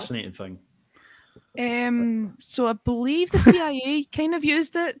fascinating thing. So I believe the CIA kind of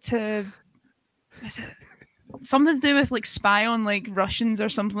used it to, is it something to do with like spy on like Russians or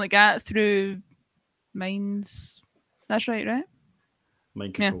something like that through minds. That's right?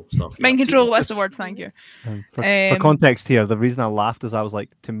 Mind control stuff. Mind yeah. control, that's the word, thank you. For context here, the reason I laughed is I was like,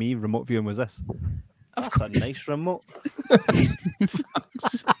 to me, remote viewing was this. Of That's a nice remote.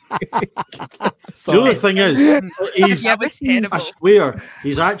 The other thing is, he's, Yeah, that's terrible. I swear,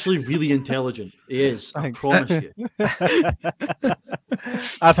 he's actually really intelligent. He is. I Thanks. promise you.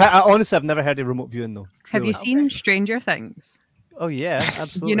 Honestly, I've never heard of remote viewing though. Have you truly. seen Stranger Things? Oh yeah,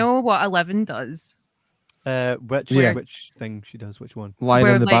 absolutely. You know what 11 does? Which Yeah. which thing she does? Which one? Lying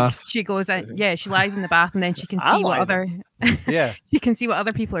Where in the like bath. she goes in, yeah, she lies in the bath and then she can I see what lie other Yeah, she can see what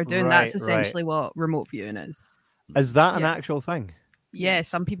other people are doing. That's Right, right. essentially what remote viewing is. is that an Yeah. actual thing? Yeah, Yes.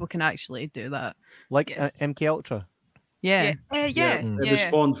 some people can actually do that. Like Yes. MK Ultra? Yeah. Yeah. It was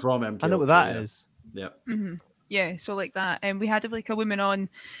spawned from MK. I know what Ultra, that is. Yeah. Mm-hmm. Yeah, so like that. And we had like a woman on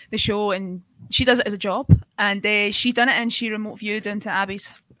the show, and she does it as a job. And she done it, and she remote viewed into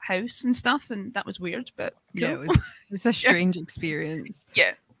Abby's house and stuff, and that was weird, but cool. Yeah, it was a strange experience.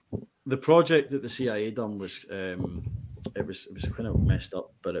 Yeah. The project that the CIA done was it was kind of messed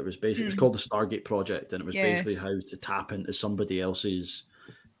up, but it was basically it was called the Stargate Project, and it was basically Yes. how to tap into somebody else's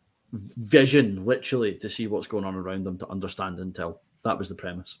vision, literally, to see what's going on around them, to understand intel. That was the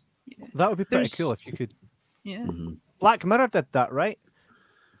premise. That would be pretty There's- cool if you could. Yeah. Black Mirror did that, right?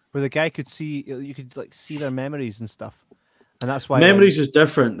 Where the guy could see, you could like see their memories and stuff, and that's why Memories is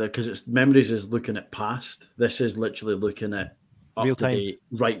different because it's memories is looking at past. This is literally looking at up Real to time. date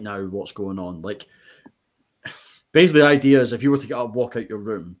right now what's going on. Like basically, the idea is if you were to get up, walk out your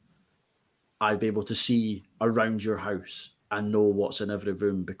room, I'd be able to see around your house and know what's in every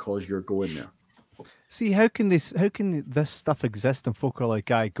room because you're going there. See, how can this stuff exist and folk are like,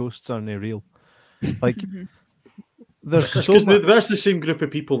 guy, ghosts aren't real. Like, there's It's so because much. that's the same group of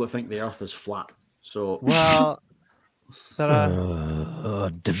people that think the Earth is flat. So Well, There are.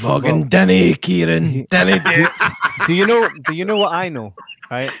 Devogging Danny, Kieran. Danny, Do you know? Do you know what I know?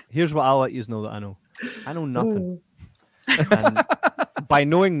 Right. Here's what I'll let you know that I know. I know nothing. And by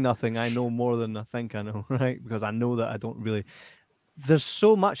knowing nothing, I know more than I think I know. Right? Because I know that I don't really. There's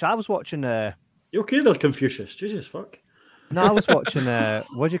so much. I was watching. You okay there, Confucius? Jesus fuck. No, I was watching.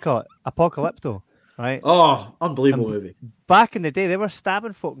 What do you call it? Apocalypto. Right. Oh, unbelievable movie. Back in the day, they were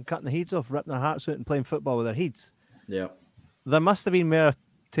stabbing folk and cutting their heads off, ripping their hearts out, and playing football with their heads. Yeah. There must have been more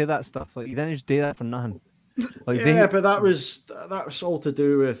to that stuff. Like you didn't just do that for nothing. Like Yeah, but that was all to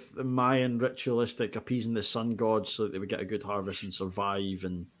do with the Mayan ritualistic appeasing the sun gods so that they would get a good harvest and survive.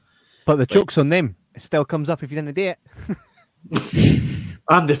 And But the joke's on them. It still comes up if you didn't do it.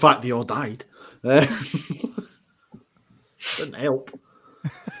 and the fact they all died. Didn't help.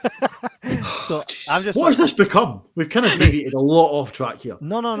 So I'm just What has this become? We've kind of deviated a lot off track here.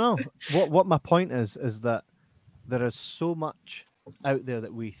 No. What my point is that there is so much out there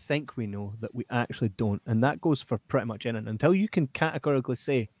that we think we know that we actually don't, and that goes for pretty much anything. Until you can categorically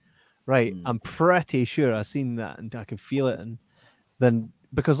say, right, I'm pretty sure I've seen that and I can feel it, and then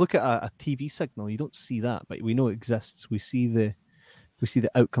because look at a TV signal, you don't see that, but we know it exists. We see the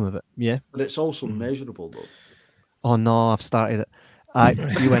outcome of it. Yeah, but it's also measurable, though. Oh no, I've started it.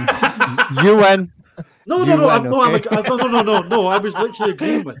 You win. You win. No. I was literally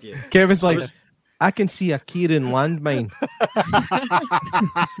agreeing with you. Kevin's like, I can see a Kieran landmine.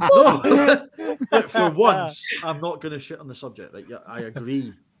 No, for once, I'm not going to shit on the subject. Like, I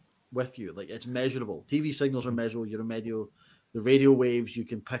agree with you. Like, it's measurable. TV signals are measurable. The radio waves, you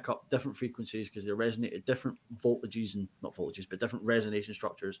can pick up different frequencies because they resonate at different voltages and not voltages, but different resonation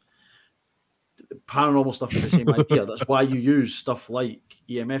structures. Paranormal stuff is the same idea. That's why you use stuff like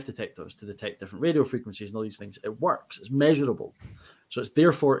EMF detectors to detect different radio frequencies and all these things. It works. It's measurable. So it's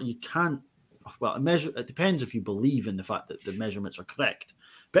therefore you can't. Well, it depends if you believe in the fact that the measurements are correct.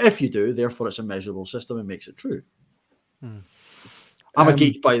 But if you do, therefore it's a measurable system and makes it true. I'm a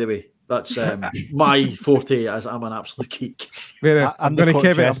geek, by the way. That's my forte, as I'm an absolute geek. I'm going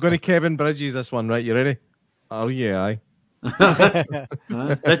to Kevin Bridges this one, right? You ready? Oh yeah, aye.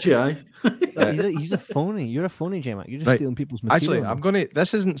 Did you, aye? He's a phony. You're a phony, J-Mac. You're just stealing people's material. Actually,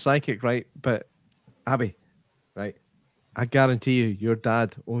 this isn't psychic, right? But Abby, right? I guarantee you, your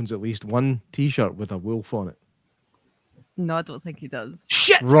dad owns at least one T-shirt with a wolf on it. No, I don't think he does.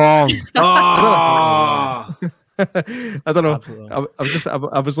 Shit! Wrong. I don't know.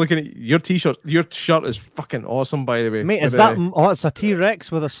 I was looking at your T-shirt. Your shirt is fucking awesome, by the way. Mate, is that? Oh, it's a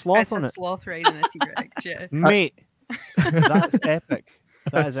T-Rex with a sloth It's on a it. sloth riding a T-Rex, yeah. Mate, that's epic.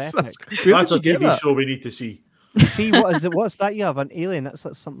 That is epic. That's a TV show we need to see. See, what is it? What's that? You have an alien. That's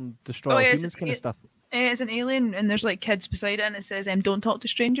like something destroy yeah, humans kind of stuff. It's an alien, and there's like kids beside it, and it says, "Don't talk to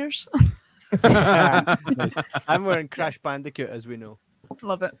strangers." I'm wearing Crash Bandicoot, as we know.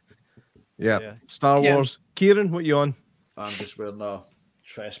 Love it. Yeah. Star Wars. Kieran, what you on? I'm just wearing a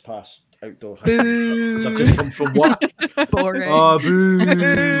trespass outdoor hat. I've just come from work. Boring. Oh, boo.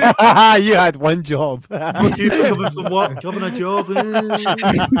 You had one job. Fuck you for coming from work, having a job.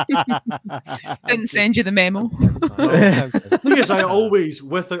 Didn't send you the memo. Thing is, I always,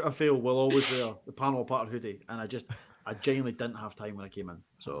 without a fail, will always wear the Panama Park hoodie, and I genuinely didn't have time when I came in,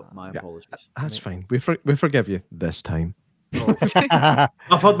 so my apologies. That's fine. We forgive you this time. Oh.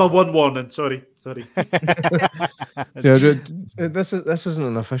 I've had my one warning. Sorry. This isn't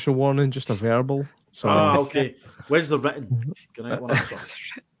an official warning, just a verbal. So. Okay. When's the written? Can I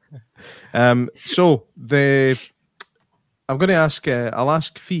So I'm going to ask. I'll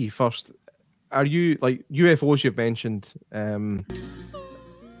ask Fee first. Are you like UFOs? You've mentioned.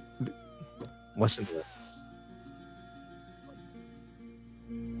 Listen to this.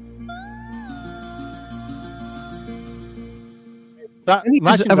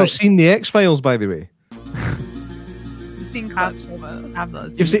 Has ever seen the X-Files, by the way? You've seen clips of it. Have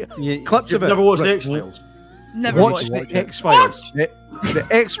those. You've seen clips of it. Never watched the X-Files. Never watched the X-Files. The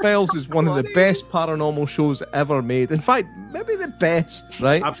X-Files is one of the best paranormal shows ever made. In fact, maybe the best,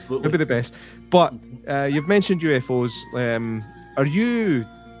 right? Absolutely. Maybe the best. But you've mentioned UFOs.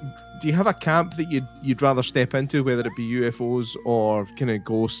 Do you have a camp that you'd rather step into, whether it be UFOs or kind of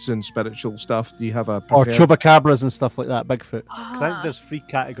ghosts and spiritual stuff? Do you have a or chupacabras and stuff like that, Bigfoot? Because I think there's 3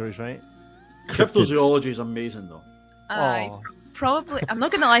 categories, right? Cryptozoology is amazing, though. Probably. I'm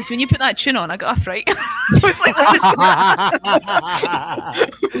not going to lie. So when you put that tune on, I got a fright. I was like, what was that? I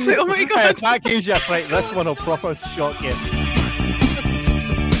was like, oh my god! Hey, that gives you a fright. This one will proper shock you.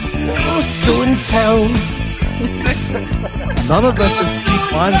 Soon found. None of this is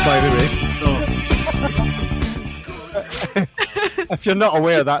planned, by the way. If you're not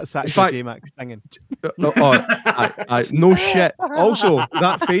aware, that's actually J-Mac singing. No shit. Also,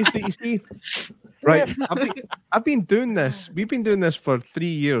 that face that you see, right? I've been doing this. We've been doing this for 3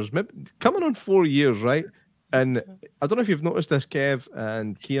 years, maybe coming on 4 years, right? And I don't know if you've noticed this, Kev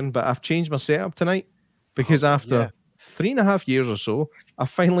and Kieran, but I've changed my setup tonight because after 3.5 years or so, I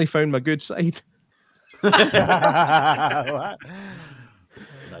finally found my good side. Nice.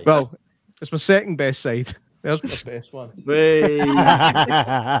 Well, it's my second best side. There's my best one.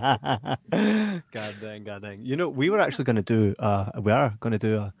 God dang. You know, we were actually going to do a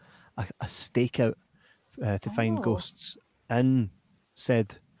stakeout to find ghosts in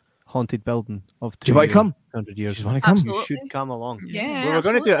said haunted building of Do you want to come? 100 years. Do you want to come? You should come along. Yeah, we were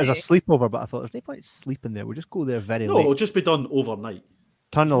going to do it as a sleepover, but I thought there's no point sleeping there. We'll just go there very No, late. it'll just be done overnight.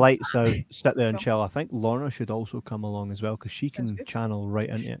 Turn the lights out, sit there and chill. I think Lorna should also come along as well because she can channel right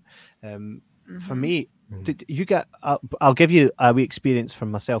into it. For me, did you get? I'll give you a wee experience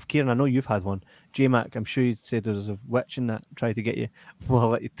from myself, Kieran. I know you've had one. J-Mac, I'm sure you said there was a witch in that tried to get you. Well, I'll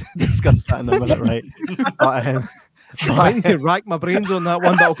let you discuss that in a minute, right? But, I need to rack my brains on that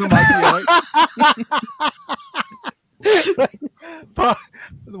one, but I'll come back to you. Right? But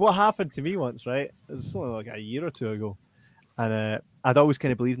what happened to me once, right? It was something like a year or two ago, and I'd always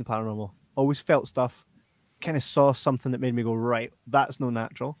kind of believed in paranormal. Always felt stuff. Kind of saw something that made me go, right, that's no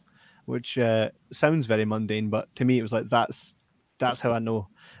natural, which sounds very mundane, but to me it was like that's how I know.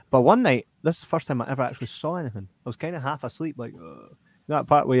 But one night, this is the first time I ever actually saw anything. I was kind of half asleep, like that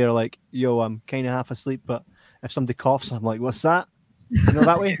part where you're like, yo, I'm kind of half asleep, but if somebody coughs, I'm like, what's that? You know,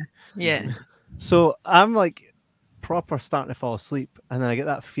 that way. Yeah. So I'm like proper starting to fall asleep, and then I get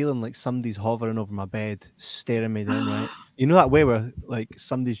that feeling like somebody's hovering over my bed, staring me down. Right, you know that way where like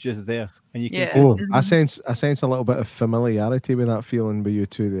somebody's just there, and you can. Yeah. Oh, I sense a little bit of familiarity with that feeling with you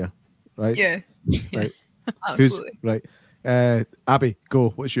two there, right? Yeah. Right. Absolutely. Who's right? Abby, go.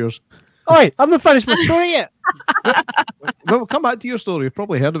 What's yours? Oi, I haven't finished my story yet. Well, we'll come back to your story. You've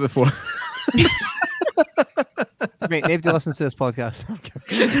probably heard it before. Mate, nobody listens to this podcast.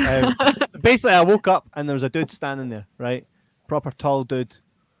 Basically, I woke up and there was a dude standing there, right? Proper tall dude,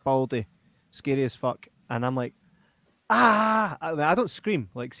 baldy, scary as fuck. And I'm like, I don't scream.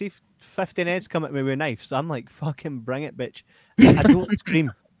 Like, see, 15 heads come at me with knives. So I'm like, fucking bring it, bitch. I don't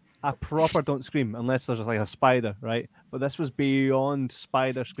scream. I proper don't scream unless there's like a spider, right? But this was beyond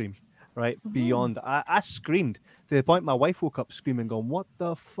spider scream, right? Beyond. I screamed to the point my wife woke up screaming, going, what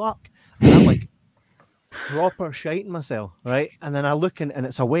the fuck? And I'm like, proper shiting myself, right? And then I look and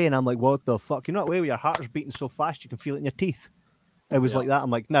it's away, and I'm like, what the fuck? You're not away where your heart is beating so fast you can feel it in your teeth. It was like that. I'm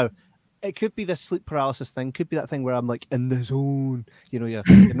like, no, it could be this sleep paralysis thing, could be that thing where I'm like in the zone, you know, you're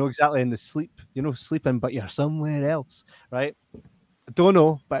not exactly in the sleep, you know, sleeping, but you're somewhere else, right? I don't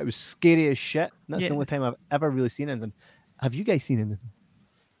know, but it was scary as shit. And that's the only time I've ever really seen anything. Have you guys seen anything?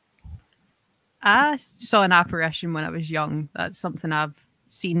 I saw an apparition when I was young. That's something I've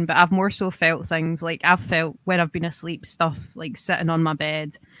seen, but I've more so felt things. Like I've felt when I've been asleep, stuff like sitting on my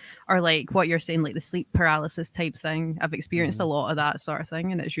bed, or like what you're saying, like the sleep paralysis type thing. I've experienced a lot of that sort of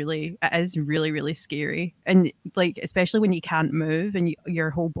thing, and it is really, really scary. And like, especially when you can't move and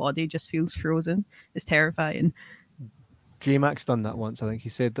your whole body just feels frozen. It's terrifying. J-Mac's done that once, I think. He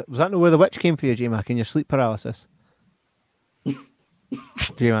said that. Was that where the witch came for you, J-Mac, in your sleep paralysis?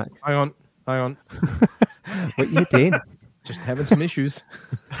 J-Mac. Hang on. What are you doing? Just having some issues.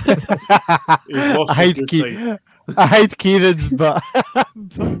 I hate Kieran's, but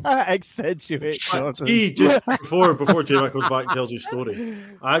accentuate. See, just before J-Mac goes back and tells his story,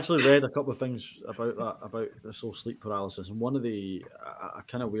 I actually read a couple of things about this whole sleep paralysis, and one of the a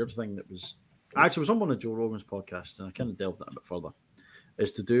kind of weird thing that was actually was on one of Joe Rogan's podcasts, and I kind of delved in a bit further,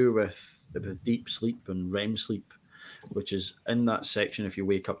 is to do with deep sleep and REM sleep, which is in that section. If you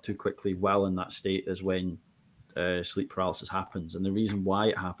wake up too quickly while in that state, is when sleep paralysis happens. And the reason why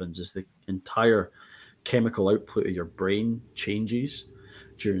it happens is the entire chemical output of your brain changes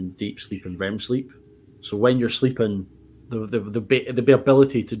during deep sleep and REM sleep. So when you're sleeping, the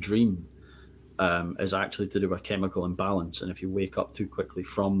ability to dream is actually to do with chemical imbalance. And if you wake up too quickly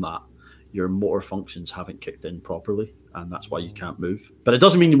from that, your motor functions haven't kicked in properly, and that's why you can't move. But it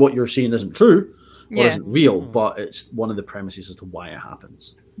doesn't mean what you're seeing isn't true or isn't real, but it's one of the premises as to why it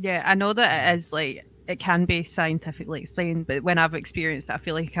happens. Yeah, I know that it is like, it can be scientifically explained, but when I've experienced it, I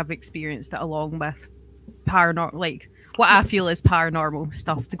feel like I've experienced it along with paranormal, like what I feel is paranormal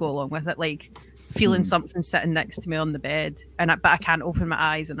stuff to go along with it, like feeling something sitting next to me on the bed, but I can't open my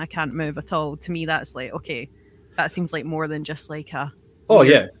eyes and I can't move at all. To me, that's like, okay, that seems like more than just like a. Oh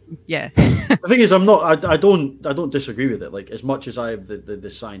yeah. The thing is, I don't disagree with it. Like, as much as I have the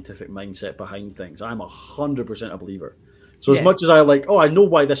scientific mindset behind things, I'm 100% a believer So as Yeah. much as I I know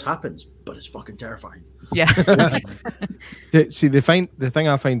why this happens, but it's fucking terrifying. Yeah. See, the thing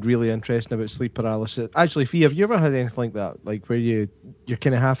I find really interesting about sleep paralysis. Actually, Fee, have you ever had anything like that? Like where you're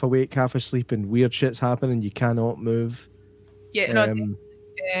kind of half awake, half asleep, and weird shit's happening, and you cannot move. Yeah, no.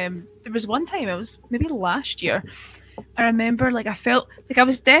 There was one time, it was maybe last year. I remember, I felt like I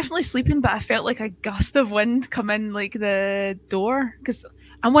was definitely sleeping, but I felt like a gust of wind come in the door, because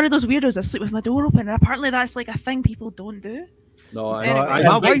I'm one of those weirdos that sleep with my door open, and apparently that's a thing people don't do. No, Anyway. I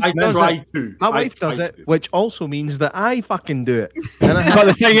try to. My I wife does try it, to. which also means that I fucking do it. And I But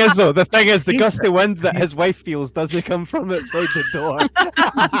the thing is, the gust of wind that his wife feels doesn't come from outside the door.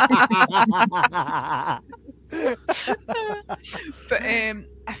 But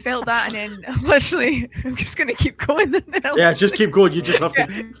I felt that, and then literally, I'm just gonna keep going. And then Yeah, just keep going. You just have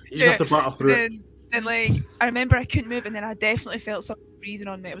to battle through it. Then I remember I couldn't move, and then I definitely felt something breathing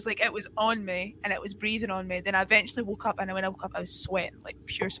on me. It was it was on me, and it was breathing on me. Then I eventually woke up, and when I woke up, I was sweating,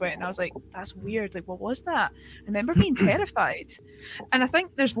 pure sweat, and I was like, "That's weird. What was that?" I remember being terrified, and I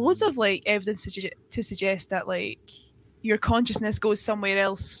think there's loads of evidence to suggest that your consciousness goes somewhere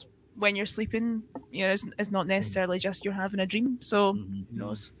else when you're sleeping. It's not necessarily just you're having a dream. So who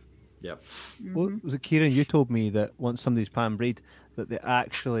knows? Yep. Well, was it Kieran? You told me that once somebody's pan-breed, that they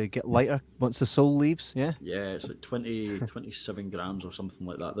actually get lighter once the soul leaves. Yeah. Yeah, it's 27 grams or something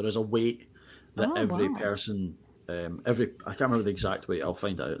like that. There is a weight that every person, I can't remember the exact weight. I'll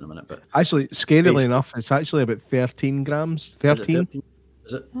find out in a minute. But actually, scarily enough, it's actually about 13 grams. 13.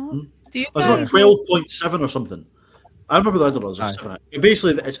 Is it? Do you It's guys 12.7 or something. I remember the other ones.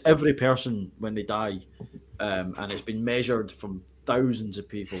 Basically, it's every person when they die, and it's been measured from thousands of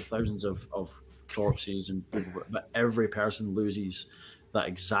people, thousands of corpses and people, but every person loses that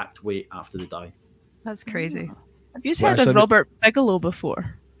exact weight after they die. That's crazy. Have you heard of Robert Bigelow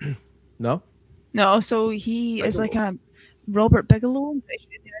before? No. No, so he is a Robert Bigelow. He's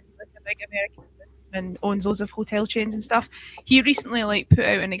a big American businessman, owns loads of hotel chains and stuff. He recently put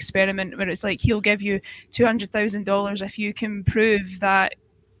out an experiment where it's he'll give you $200,000 if you can prove that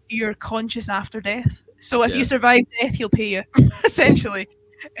you're conscious after death. So if you survive death, he'll pay you, essentially.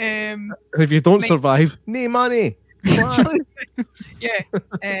 If you don't survive, no money. Yeah.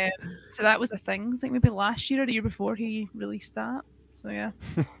 So that was a thing. I think maybe last year or the year before he released that. So yeah.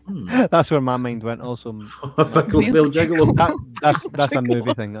 That's where my mind went. Also, that's a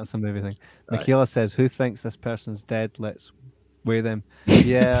movie thing. That's a movie thing. Michaela says, "Who thinks this person's dead? Let's weigh them."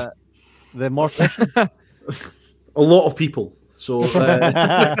 Yeah, the mortician. A lot of people. So, so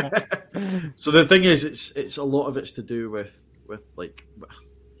the thing is, it's a lot of it's to do with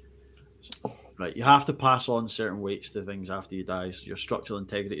right. You have to pass on certain weights to things after you die. So your structural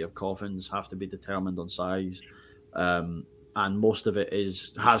integrity of coffins have to be determined on size, and most of it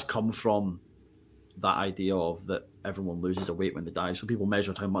has come from that idea of that everyone loses a weight when they die. So people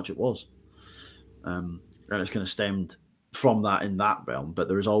measured how much it was, and it's kind of stemmed from that in that realm. But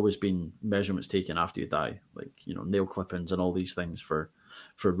there has always been measurements taken after you die, nail clippings and all these things for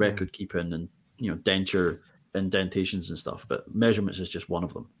record keeping and denture indentations and stuff. But measurements is just one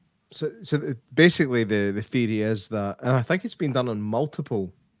of them. So basically, the theory is that, and I think it's been done on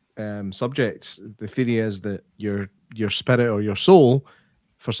multiple subjects. The theory is that your spirit or your soul,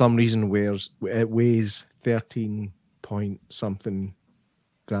 for some reason, weighs 13 point something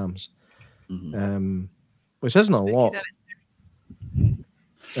grams, which isn't a lot.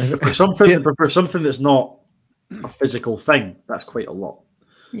 For something that's not a physical thing, that's quite a lot.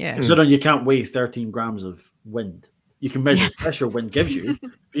 Yeah. Considering you can't weigh 13 grams of wind. You can measure the pressure wind gives you,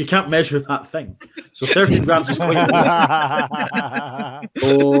 but you can't measure that thing. So 13 grams is quite a lot.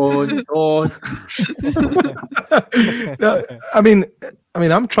 No, I mean,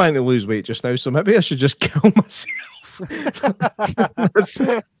 I'm trying to lose weight just now, so maybe I should just kill myself.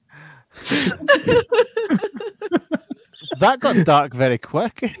 That got dark very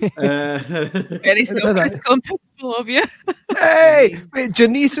quick. Very self-critical and pitiful of you. Hey, wait,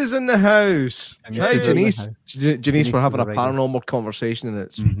 Janice is in the house. Hi, Janice. Janice, we're having a regular. paranormal conversation, and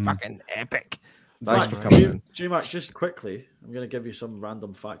it's fucking epic. Thanks for Fact, coming in. J-Mac, just quickly, I'm going to give you some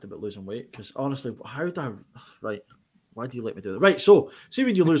random fact about losing weight, because honestly, why do you let me do that? Right, so, see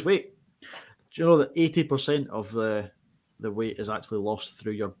when you lose weight, do you know that 80% of the weight is actually lost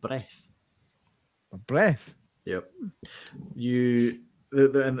through your breath? Breath? Yep.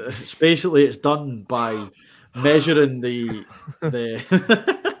 It's basically it's done by measuring the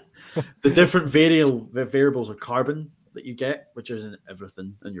the different variables of carbon that you get, which is in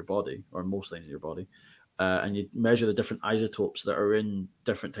everything in your body, or most things in your body, and you measure the different isotopes that are in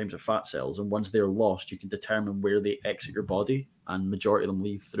different types of fat cells, and once they're lost, you can determine where they exit your body, and majority of them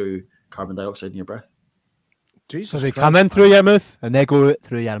leave through carbon dioxide in your breath. Jesus So they Christ, come in man. through your mouth and they go out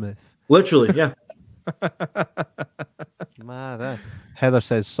through your mouth. Literally, yeah. Mad, eh? Heather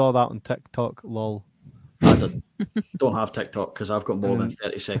says, saw that on TikTok, lol. Don't have TikTok because I've got more than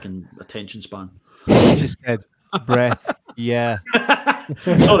 30-second attention span. She said, breath, yeah.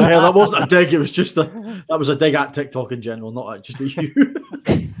 Sorry, Hell, that wasn't a dig. It was just that was a dig at TikTok in general, not at just at you.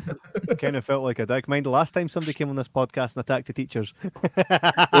 Kind of felt like a dig. Mind the last time somebody came on this podcast and attacked the teachers.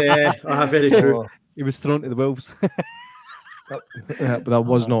 Yeah, very true. Oh, he was thrown to the wolves. Yeah, but that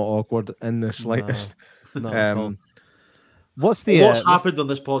was not awkward in the slightest. Not at all. Um, What's the What's happened on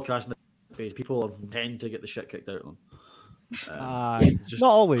this podcast in the space? People tend to get the shit kicked out of them. Just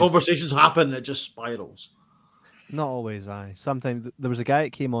not always. Conversations happen and it just spirals. Not always, aye. Sometimes there was a guy that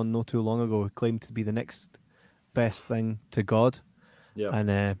came on not too long ago who claimed to be the next best thing to God. Yeah.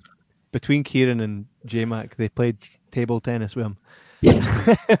 And between Kieran and J-Mac, they played table tennis with him.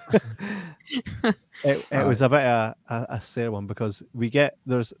 It was a bit of a sad one because we get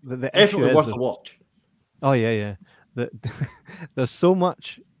there's the Definitely issue worth is a watch. Oh yeah. There's so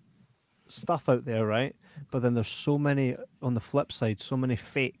much stuff out there, right? But then there's so many on the flip side, so many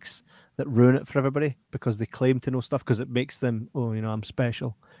fakes that ruin it for everybody because they claim to know stuff because it makes them, oh, you know, I'm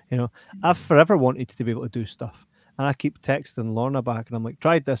special. You know, I've forever wanted to be able to do stuff, and I keep texting Lorna back, and I'm like,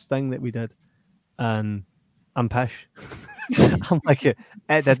 tried this thing that we did, and I'm pish. I'm like, it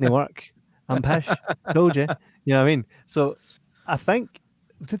didn't work. I'm pish. Told you. You know what I mean? So I think,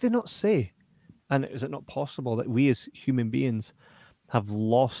 did they not say, and is it not possible that we as human beings have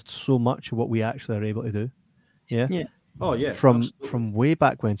lost so much of what we actually are able to do? Yeah. Yeah. Oh yeah. From way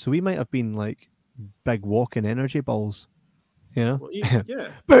back when. So we might have been like big walking energy balls. You know? Well, yeah.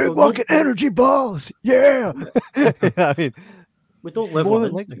 Big walking energy balls. Yeah. I mean, we don't live more on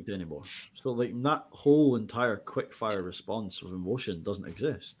than instinct anymore. So like that whole entire quick fire response of emotion doesn't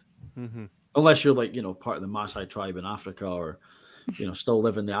exist. Mm-hmm. Unless you're like, you know, part of the Maasai tribe in Africa or, you know, still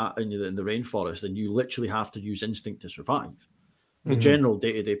live in the rainforest, and you literally have to use instinct to survive. The general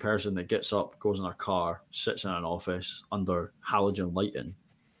day-to-day person that gets up, goes in a car, sits in an office under halogen lighting,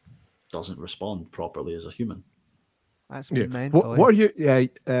 doesn't respond properly as a human. That's yeah. mental. What are you? Yeah,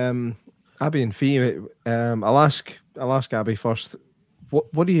 Abby and Fee. I'll ask Abby first.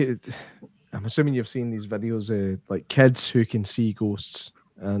 What do you? I'm assuming you've seen these videos, like kids who can see ghosts,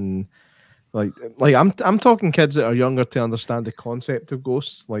 and like I'm talking kids that are younger to understand the concept of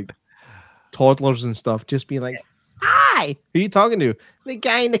ghosts, like toddlers and stuff, just being like, "Hi, who are you talking to? The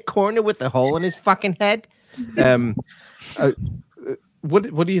guy in the corner with the hole in his fucking head." What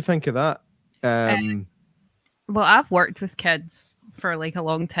do you think of that? Well, I've worked with kids for like a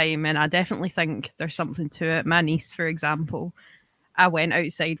long time, and I definitely think there's something to it. My niece, for example, I went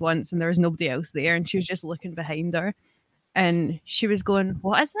outside once and there was nobody else there, and she was just looking behind her, and she was going,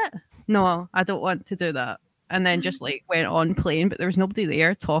 "What is it? No, I don't want to do that." And then just like went on playing, but there was nobody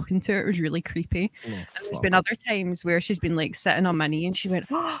there talking to her. It was really creepy. And there's been other times where she's been like sitting on my knee and she went,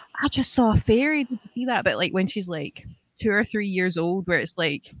 "Oh, I just saw a fairy. Did you see that?" But like when she's like 2 or 3 years old, where it's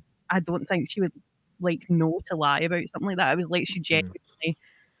like, I don't think she would like know to lie about something like that. It was like she genuinely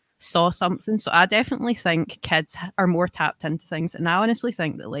saw something. So I definitely think kids are more tapped into things. And I honestly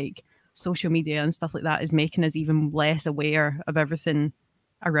think that like social media and stuff like that is making us even less aware of everything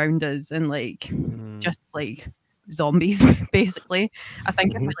around us and like just like zombies basically. I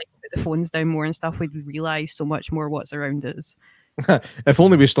think if we like put the phones down more and stuff, we'd realize so much more what's around us. If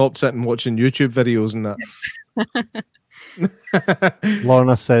only we stopped sitting watching YouTube videos and that.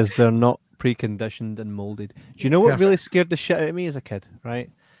 Lorna says they're not preconditioned and molded. Do you know what really scared the shit out of me as a kid,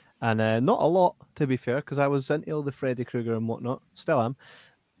 right? And not a lot, to be fair, because I was into all the Freddy Krueger and whatnot, still am.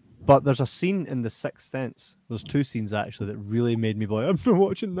 But there's a scene in The Sixth Sense. There's 2 scenes actually that really made me be like, I'm not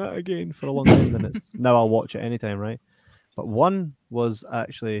watching that again for a long time. And now I'll watch it anytime, right? But one was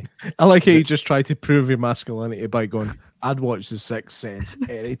actually, I like how you just try to prove your masculinity by going, "I'd watch The Sixth Sense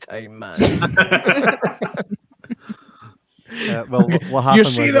anytime, man." well, what happened? You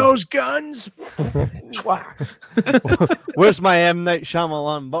see those guns? Where's my M. Night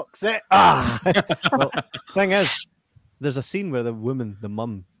Shyamalan box set? Well, thing is, there's a scene where the woman, the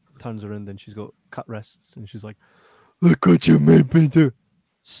mum, turns around and she's got cut wrists and she's like, "Look what you made me do."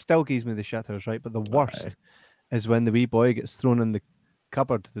 Still gives me the shitters, right? But the worst is when the wee boy gets thrown in the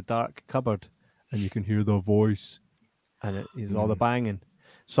cupboard, the dark cupboard, and you can hear the voice, and he's all the banging.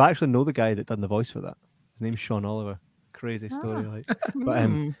 So I actually know the guy that done the voice for that. His name's Sean Oliver. Crazy story, like.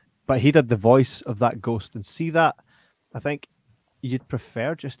 But he did the voice of that ghost, and see that. I think you'd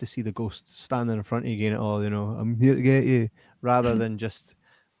prefer just to see the ghost standing in front of you again at all, you know, "I'm here to get you," rather than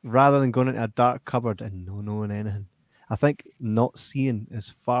going into a dark cupboard and no knowing anything. I think not seeing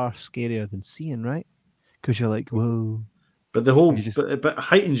is far scarier than seeing, right? because you're like, whoa. But the whole, You just- but it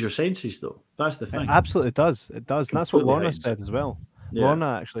heightens your senses, though. That's the It thing. absolutely does. It does. And that's what Completely Lorna heightens said it. as well. Yeah.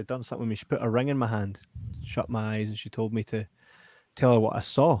 Lorna actually done something with me. She put a ring in my hand, shut my eyes, and she told me to tell her what I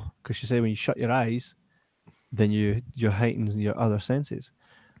saw. Because she said when you shut your eyes, then you're heightening your other senses.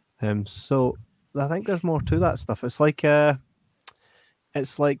 So I think there's more to that stuff. It's like turn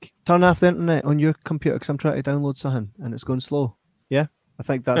off the internet on your computer because I'm trying to download something and it's going slow. Yeah, I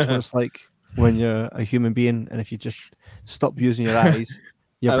think that's what it's like when you're a human being, and if you just stop using your eyes,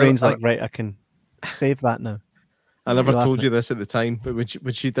 your brain's like, right, I can save that now. I never You're told laughing. you this at the time, but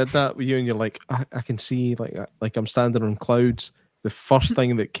when she did that with you, and you're like, I can see like I'm standing on clouds. The first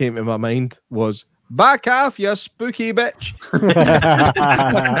thing that came to my mind was, "Back off, you spooky bitch!"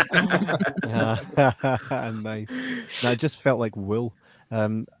 Nice. No, it just felt like wool.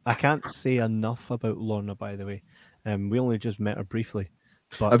 I can't say enough about Lorna, by the way. We only just met her briefly.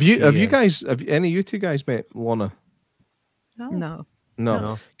 But Have you she, have any of you two guys met Lorna? No.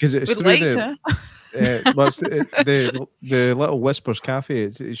 No, because it's We'd through like the to. well, it's the Little Whispers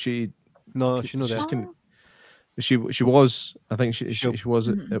Cafe. She No, she knows she's that. kind of- she was, I think she was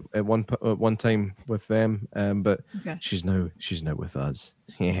Mhm. at one time with them, but Okay. she's now with us.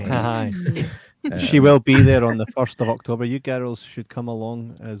 Aye. Um, She will be there on the 1st of October. You girls should come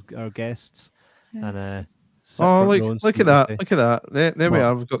along as our guests. And Yes. sit Oh, front row and look see at what that! they say. Look at that! There we What?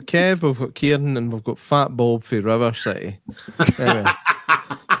 are. We've got Kev, we've got Kieran, and we've got Fat Bob for River City. There we are.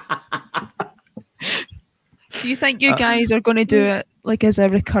 Do you think you guys are going to do it like as a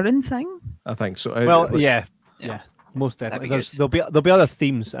recurring thing? I think so. Well, Like, yeah, most That'd definitely. be good. There'll be other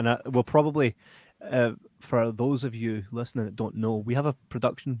themes, and we'll probably, for those of you listening that don't know, we have a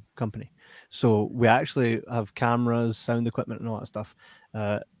production company, so we actually have cameras, sound equipment, and all that stuff.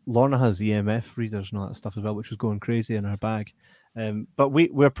 Lorna has EMF readers and all that stuff as well, which was going crazy in her bag. But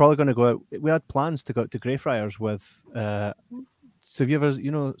we're probably going to go out. We had plans to go out to Greyfriars with. So have you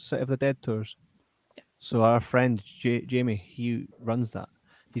ever, City of the Dead tours? So our friend Jamie, he runs that.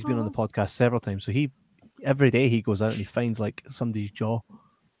 He's been on the podcast several times. So every day he goes out and he finds like somebody's jaw,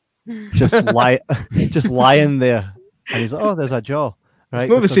 just lying there, and he's like, "Oh, there's a jaw." Right? it's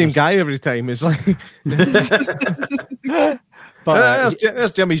not the Because same there's- guy every time. It's like, But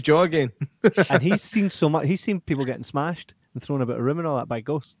there's Jimmy's jaw again. and he's seen so much. He's seen people getting smashed and thrown about a room and all that by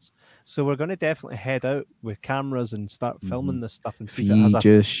ghosts. So we're going to definitely head out with cameras and start filming this stuff and see if it has a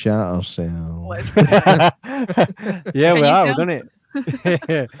just shot ourselves. yeah, we you are. We're film? going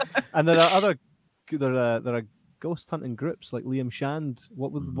to. And there are there are ghost hunting groups like Liam Shand.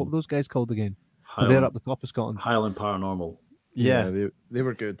 What were those guys called again? They're Highland, up the top of Scotland. Highland Paranormal. Yeah, they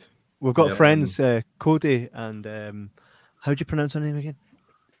were good. we've got Yeah. friends, Cody and how do you pronounce her name again?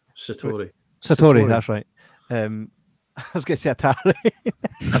 Satori. Satori. That's right. I was going to say Atari.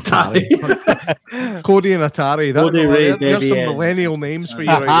 Atari. Cody and Atari. Cody, Ray, There's Debbie, some and- millennial names for you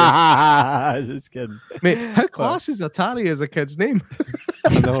right Just kidding. there. Mate, how class is Atari as a kid's name?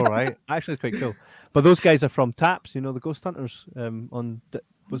 I know, right? Actually, it's quite cool. But those guys are from TAPS, the Ghost Hunters on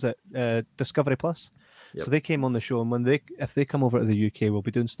Discovery Plus. Yep. So they came on the show, and if they come over to the UK, we'll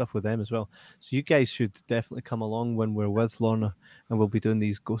be doing stuff with them as well. So you guys should definitely come along when we're with Lorna, and we'll be doing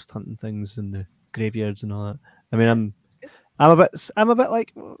these ghost hunting things in the graveyards and all that. I mean, I'm a bit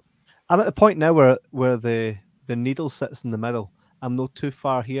like, I'm at the point now where the needle sits in the middle. I'm not too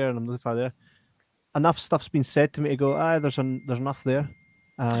far here and I'm not too far there. Enough stuff's been said to me to go, there's enough there,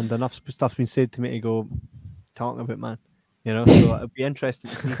 and enough stuff's been said to me to go, talking about, man. So it'd be interesting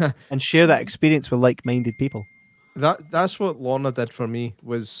to see and share that experience with like-minded people. That's what Lorna did for me,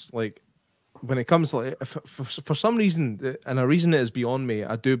 was like, when it comes like for some reason, and a reason it is beyond me,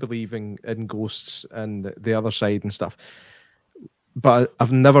 I do believe in ghosts and the other side and stuff. But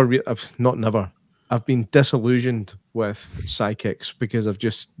I've been disillusioned with psychics because there's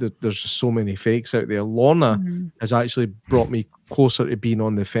just so many fakes out there. Lorna has actually brought me closer to being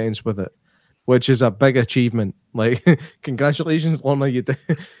on the fence with it, which is a big achievement. Like, congratulations, Lorna, you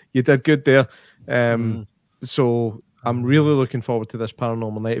did good there. So I'm really looking forward to this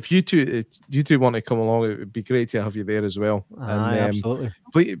paranormal night. If you two want to come along, it would be great to have you there as well. Absolutely.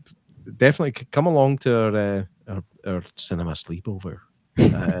 Please, definitely come along to our cinema sleepover.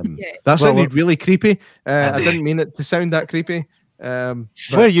 That sounded really creepy. I didn't mean it to sound that creepy. Where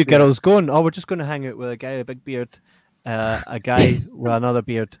are you girls going? Oh, we're just going to hang out with a guy with a big beard, a guy with another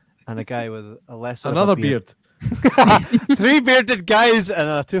beard, and a guy with a lesser of a another beard. beard. 3 bearded guys in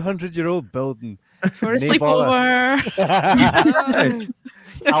a 200-year-old building. For a No bother. sleepover.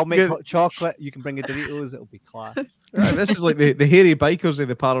 I'll make hot chocolate. You can bring a Doritos. It'll be class. Right, this is like the hairy bikers of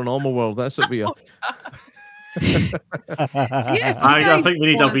the paranormal world. That's what we are. I think we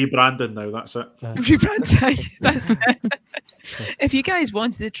need a rebranding now. That's it. Rebranding. That's it. If you guys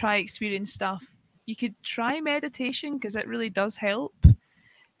wanted to try experience stuff, you could try meditation because it really does help.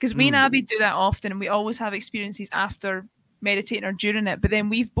 Because me and Abby do that often, and we always have experiences after meditating or during it. But then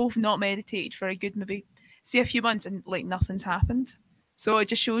we've both not meditated for a good maybe a few months, and like nothing's happened. So it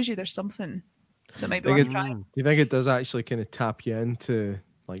just shows you there's something. So it might be worth trying. Do you think it does actually kind of tap you into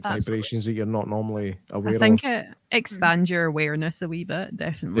like vibrations that you're not normally aware of? I think it expands your awareness a wee bit,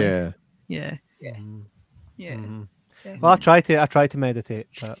 definitely. Yeah. Yeah. Yeah. Yeah. Well, I try to meditate,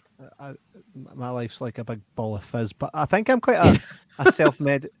 but my life's like a big ball of fizz. But I think I'm quite a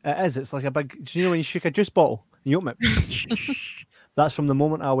self-med. It is. It's like a big. Do you know when you shake a juice bottle and you open it? That's from the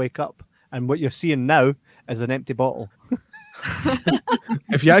moment I wake up, and what you're seeing now is an empty bottle.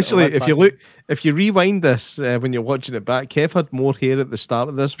 If you rewind this when you're watching it back, Kev had more hair at the start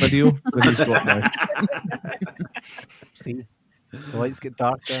of this video than he's got now. See, the lights get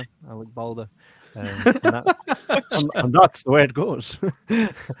darker. I look balder. And that's the way it goes.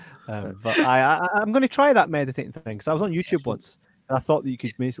 But I'm going to try that meditating thing because I was on YouTube once and I thought that you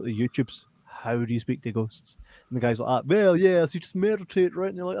could basically YouTube's how do you speak to ghosts, and the guy's like, well, yes, you just meditate, right?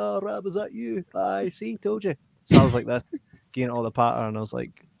 And you're like, oh, Rab, is that you? I see, told you. So I was like this, getting all the pattern, and I was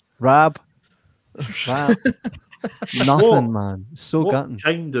like, Rab, nothing, man. So what gutting.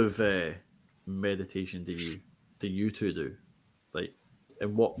 Kind of meditation do you two do? Like,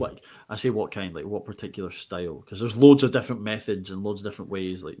 and what I say what kind, like what particular style? Because there's loads of different methods and loads of different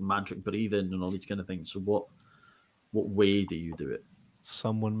ways, like mantric breathing and all these kind of things. So what way do you do it?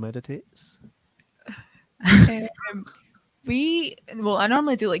 Someone meditates. I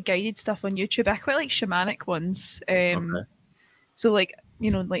normally do like guided stuff on YouTube. I quite like shamanic ones. Okay. So like,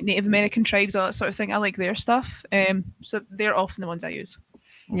 like Native American tribes, all that sort of thing. I like their stuff. So they're often the ones I use.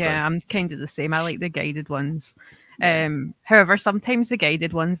 Yeah, I'm kind of the same. I like the guided ones. However, sometimes the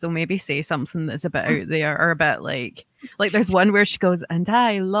guided ones, they'll maybe say something that's a bit out there or a bit like there's one where she goes, and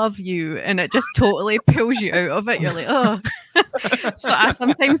I love you, and it just totally pulls you out of it. You're like, oh. So I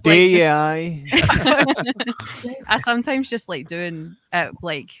sometimes I sometimes just like doing it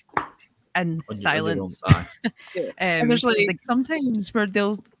like in silence. And there's like sometimes where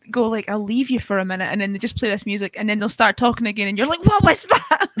they'll go like, I'll leave you for a minute, and then they just play this music, and then they'll start talking again, and you're like, what was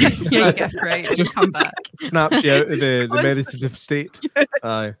that? Yeah, you get right. Just come back. Snaps you out of the meditative state. Yes.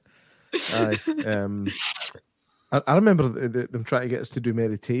 Aye. I remember them trying to get us to do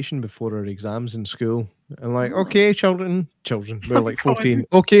meditation before our exams in school. And like, okay, children, we're like 14.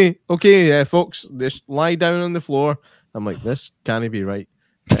 Okay, folks, just lie down on the floor. I'm like, this can't be right.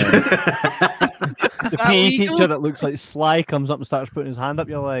 The PE teacher that looks like Sly comes up and starts putting his hand up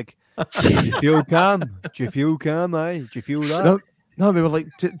your leg. Do you feel calm? Do you feel calm? Do you feel that? No, they were like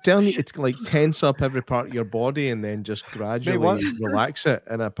telling you it's like tense up every part of your body and then just gradually relax it.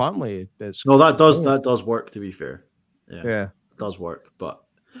 And apparently it's that does work, to be fair. Yeah. It does work, but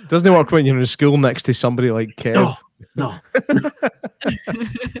doesn't it work when you're in school next to somebody like Kev? No.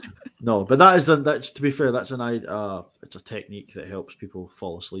 No, but that's to be fair, it's a technique that helps people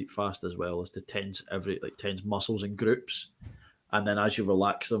fall asleep fast as well, is to tense muscles in groups, and then as you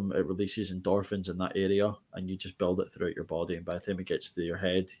relax them, it releases endorphins in that area, and you just build it throughout your body, and by the time it gets to your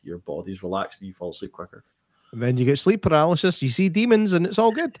head, your body's relaxed and you fall asleep quicker. And then you get sleep paralysis, you see demons, and it's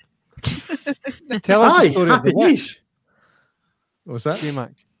all good. Tell us the story of the witch. What's that?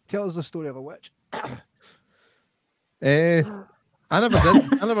 J-Mac, tell us the story of a witch. I never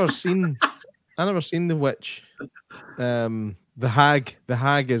did. I never seen the witch. The hag. The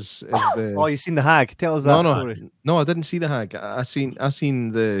hag is the. Oh, you seen the hag? Tell us that story. No, I didn't see the hag. I seen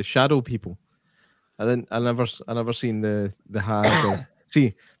the shadow people. I never seen the hag.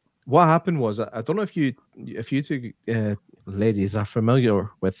 See, what happened was, I don't know if you two ladies are familiar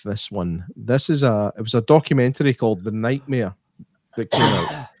with this one. It was a documentary called The Nightmare that came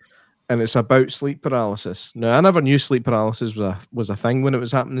out. And it's about sleep paralysis. Now, I never knew sleep paralysis was a thing when it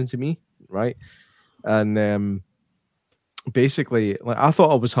was happening to me, right? And basically, like, I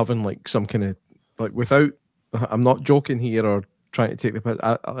thought I was having like some kind of like, without, I'm not joking here or trying to take the piss.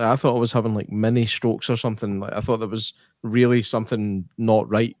 I thought I was having like mini strokes or something. Like, I thought there was really something not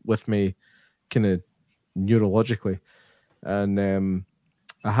right with me, kind of neurologically. And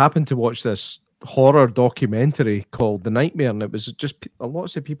I happened to watch this horror documentary called The Nightmare, and it was just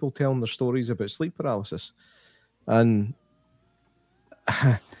lots of people telling their stories about sleep paralysis. And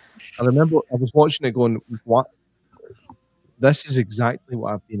I remember I was watching it going, what? This is exactly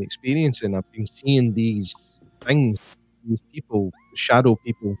what I've been experiencing. I've been seeing these things, these people, shadow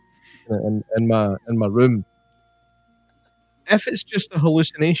people in my room. If it's just a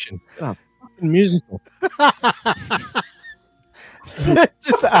hallucination, fucking musical. It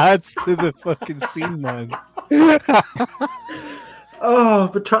just adds to the fucking scene, man. Oh,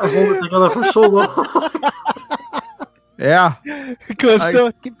 I've been trying to hold it together for so long. Yeah.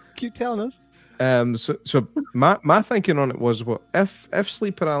 Go, keep telling us. So my thinking on it was, well, if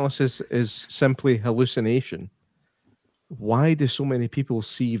sleep paralysis is simply hallucination, why do so many people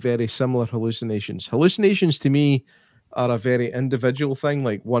see very similar hallucinations? Hallucinations to me are a very individual thing.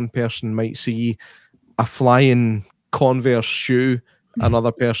 Like one person might see a flying Converse shoe,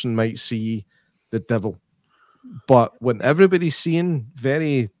 another person might see the devil. But when everybody's seeing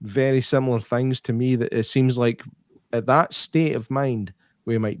very, very similar things, to me, that it seems like at that state of mind,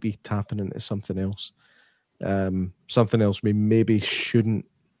 we might be tapping into something else. Something else we maybe shouldn't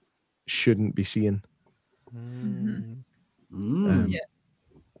be seeing. Yeah.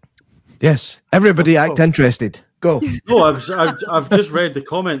 Yes, everybody act interested. Go. No, I've just read the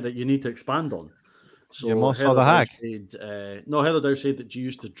comment that you need to expand on. So You must saw the hag. Heather Dow said that you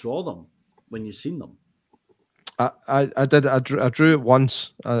used to draw them when you seen them. I did. I drew it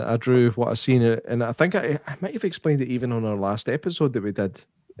once. I drew what I seen it, and I think I might have explained it even on our last episode that we did.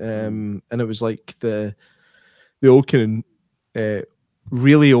 And it was like the old kind of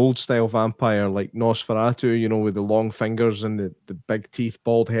really old style vampire, like Nosferatu, you know, with the long fingers and the big teeth,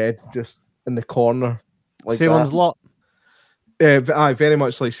 bald head, just in the corner, like Salem's Lot. Very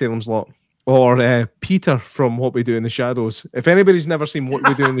much like Salem's Lot. Or Peter from What We Do in the Shadows. If anybody's never seen What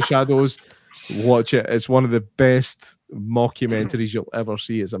We Do in the Shadows, watch it. It's one of the best mockumentaries you'll ever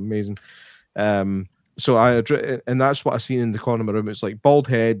see. It's amazing. So and that's what I seen in the corner of my room. It's like bald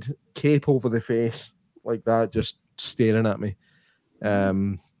head, cape over the face, like that, just staring at me.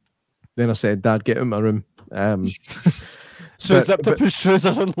 Then I said, "Dad, get out of my room." So it's up to push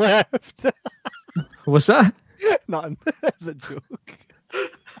trousers and left. What's that? Nothing. It's a joke.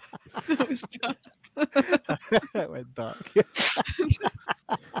 That was bad. It went dark.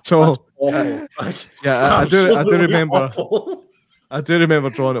 So yeah, I do Absolutely remember. awful. I do remember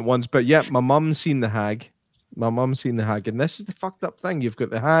drawing it once, but yeah, my mum's seen the hag. And this is the fucked up thing. You've got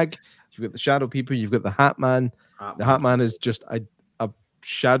the hag, you've got the shadow people, you've got the Hat Man. The Hat Man is just a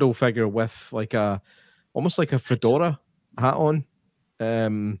shadow figure with like almost like a fedora hat on.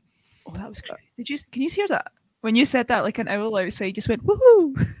 Oh, that was great. Can you hear that? When you said that, like an owl outside just went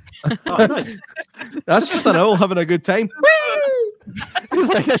woohoo. Oh, nice. That's just an owl having a good time. It's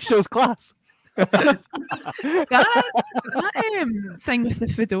like it shows class. that thing with the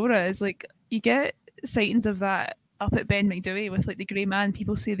fedora is like, you get sightings of that up at Ben McDowey with like the Grey Man.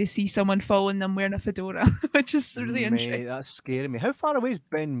 People say they see someone following them wearing a fedora, which is really interesting. That's scaring me. How far away is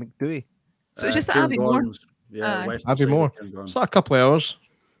Ben McDowey? So it's just at Aviemore. Yeah, west Aviemore. It's like a couple of hours.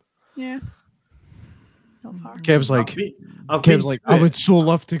 Yeah. Not far. Kev's like, I would so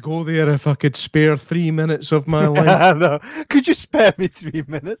love to go there if I could spare 3 minutes of my life. No. Could you spare me 3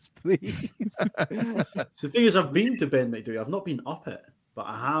 minutes, please? So the thing is, I've been to Ben McDowey. I've not been up it, but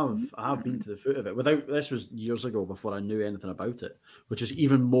I have been to the foot of it. This was years ago before I knew anything about it, which is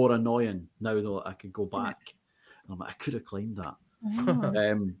even more annoying now that I could go back. And I'm like, I could have climbed that.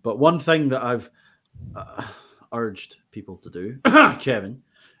 Oh. But one thing that I've urged people to do, Kevin,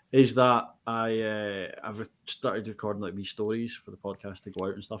 is that I've started recording like wee stories for the podcast to go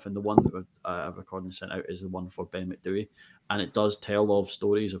out and stuff, and the one that I've recorded and sent out is the one for Ben McDowey, and it does tell of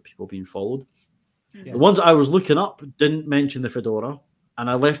stories of people being followed. Yes. The ones I was looking up didn't mention the fedora, and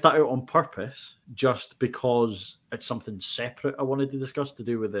I left that out on purpose just because it's something separate I wanted to discuss to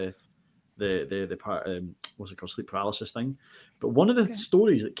do with the part what's it called, sleep paralysis thing. But one of the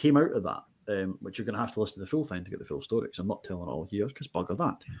stories that came out of that, which you're going to have to listen to the full thing to get the full story, because I'm not telling it all here, because bugger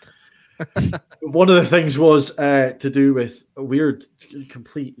that. One of the things was to do with a weird,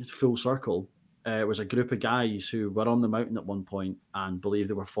 complete full circle. It was a group of guys who were on the mountain at one point and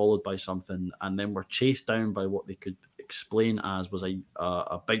believed they were followed by something, and then were chased down by what they could explain as was a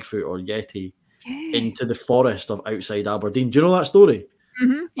Bigfoot or Yeti into the forest of outside Aberdeen. Do you know that story?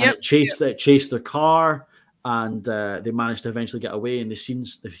 Mm-hmm. Yep. It chased their car. And they managed to eventually get away, and they've seen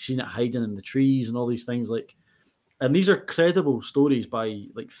it hiding in the trees and all these things. And these are credible stories by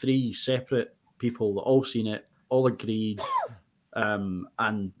like 3 separate people that all seen it, all agreed. And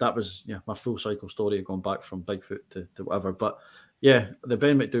that was my full cycle story of going back from Bigfoot to whatever. But yeah, the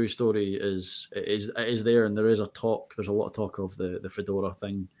Ben McDowey story is there, and there is a talk. There's a lot of talk of the fedora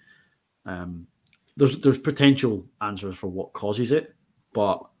thing. There's potential answers for what causes it,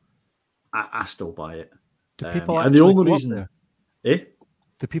 but I still buy it. Do people and the only reason,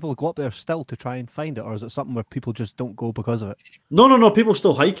 do people go up there still to try and find it, or is it something where people just don't go because of it? No. People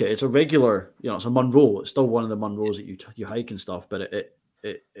still hike it. It's a regular, it's a Munro. It's still one of the Munros that you hike and stuff. But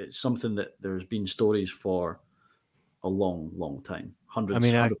it's something that there's been stories for a long time, hundreds, I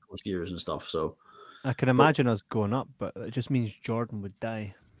mean, 100 plus years and stuff. So I can imagine us going up, but it just means Jordan would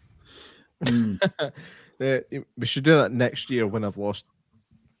die. We should do that next year when I've lost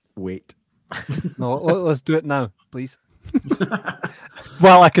weight. No, let's do it now, please.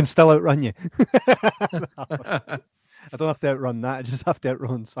 Well, I can still outrun you. I don't have to outrun that. I just have to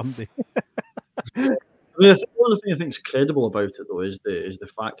outrun somebody. I mean, one of the things I think is credible about it, though, is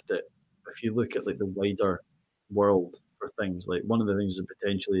the fact that if you look at like the wider world for things, like one of the things that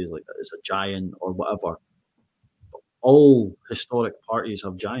potentially is like it's a giant or whatever. All historic parties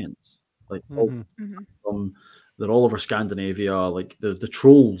have giants, like they're all over Scandinavia. Like the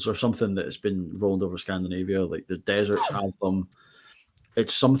trolls are something that has been rolled over Scandinavia. Like the deserts have them.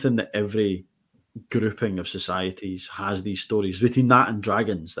 It's something that every grouping of societies has these stories. Between that and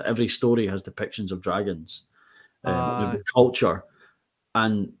dragons, that every story has depictions of dragons, the culture,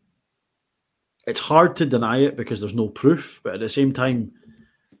 and it's hard to deny it because there's no proof. But at the same time,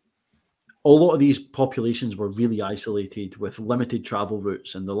 a lot of these populations were really isolated with limited travel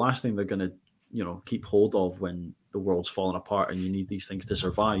routes, and the last thing they're going to, keep hold of when the world's falling apart and you need these things to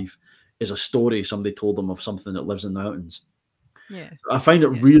survive is a story somebody told them of something that lives in the mountains. Yeah, I find it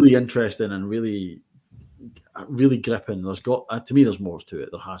really interesting and really, really gripping. To me, there's more to it.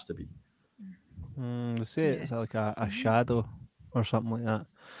 There has to be. Let's say it's like a shadow or something like that.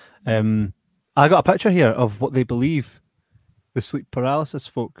 I got a picture here of what they believe the sleep paralysis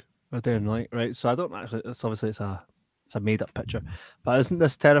folk are doing, right? So I don't actually. It's obviously it's a made up picture, but isn't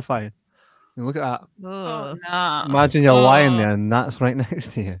this terrifying? You look at that. Oh, nah. Imagine you're lying there and that's right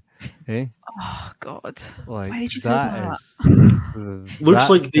next to you. Eh? Oh God! Like, why did you do that? Looks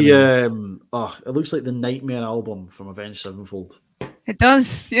like it looks like the Nightmare album from Avenged Sevenfold. It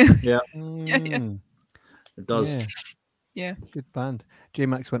does. Yeah. Yeah. Yeah. It does. Yeah. Good band.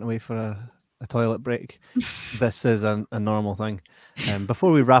 J-Max went away for a toilet break. This is a normal thing.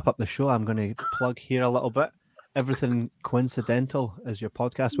 Before we wrap up the show, I'm going to plug here a little bit. Everything Coincidental is your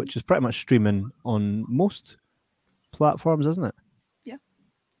podcast, which is pretty much streaming on most platforms, isn't it? Yeah,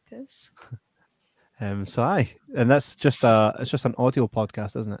 it is. And that's just it's just an audio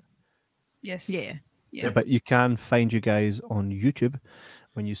podcast, isn't it? Yes. Yeah. But you can find you guys on YouTube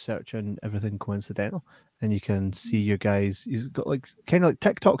when you search in Everything Coincidental, and you can see your guys. You've got like kind of like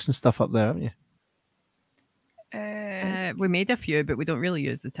TikToks and stuff up there, haven't you? We made a few, but we don't really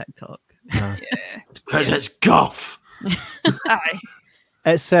use the TikTok. Yeah, because it's guff. Aye.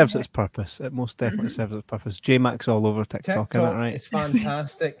 It serves its purpose. It most definitely serves its purpose. J-Max all over TikTok, isn't it, right? It's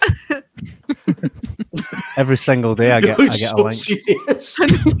fantastic. Every single day I get a link. Serious.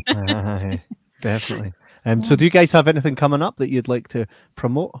 Definitely. So do you guys have anything coming up that you'd like to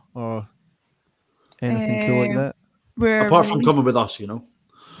promote or anything cool like that? Apart from coming with us,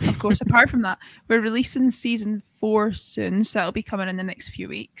 Of course, apart from that, we're releasing season 4 soon, so that'll be coming in the next few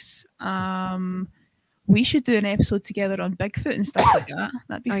weeks. We should do an episode together on Bigfoot and stuff like that.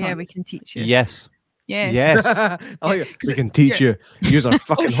 That'd be fun. Yeah, we can teach you. Yes. Yes. We can teach you. You are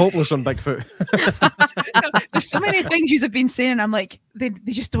fucking hopeless on Bigfoot. There's so many things you have been saying, and I'm like, they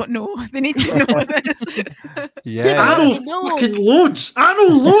just don't know. They need to know this. Yeah. I know fucking loads. I know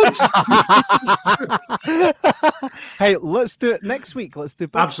loads. Hey, let's do it next week. Let's do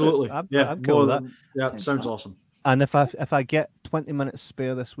Bigfoot. Absolutely. I'm cool with that. Yeah, sounds awesome. And if I get 20 minutes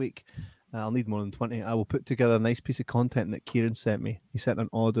spare this week, I'll need more than 20. I will put together a nice piece of content that Kieran sent me. He sent an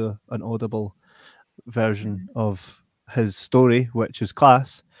audible version of his story, which is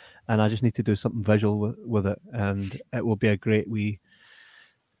class, and I just need to do something visual with it, and it will be a great wee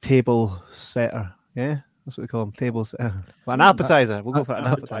table setter. Yeah, that's what they call them, table setter. Well, an appetizer. We'll go for an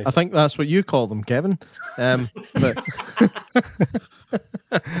appetizer. I think that's what you call them, Kevin. But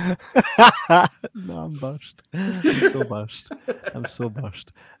no, I'm burst. I'm so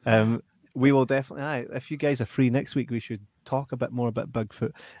burst. We will definitely. If you guys are free next week, we should talk a bit more about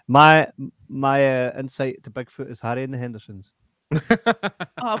Bigfoot. My insight to Bigfoot is Harry and the Hendersons.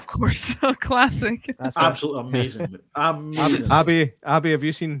 Of course, classic. That's absolutely amazing. Amazing. Abby, have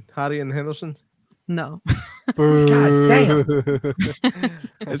you seen Harry and the Hendersons? No. God damn.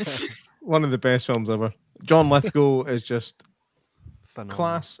 It's one of the best films ever. John Lithgow is just phenomenal.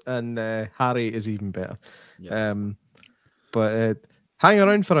 Class, and Harry is even better. Yeah. But hang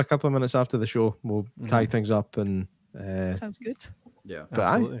around for a couple of minutes after the show. We'll tie things up and. Sounds good. Yeah.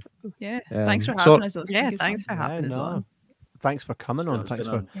 But yeah. Thanks for having us. Yeah, thanks for having us. Thanks for coming on. It's Thanks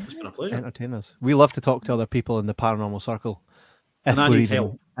for been a pleasure. entertaining us. We love to talk to other people in the paranormal circle. And I need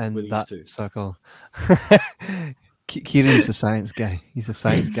help in with that these two. circle. Kieran's the science guy. He's a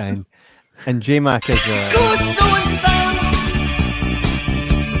science guy. And J-Mac is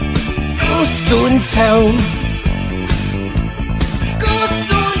Go soon, Phil. Go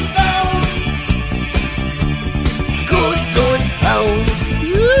soon, Phil. Go soon, Phil.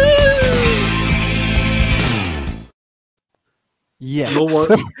 Yeah. No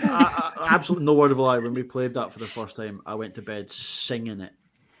word, absolutely no word of a lie. When we played that for the first time, I went to bed singing it.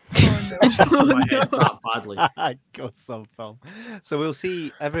 Stuck in my head that badly. Go some film. So we'll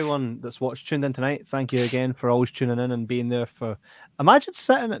see everyone that's tuned in tonight. Thank you again for always tuning in and being there. For imagine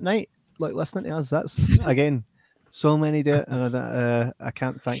sitting at night like listening to us. That's again so many do it, and I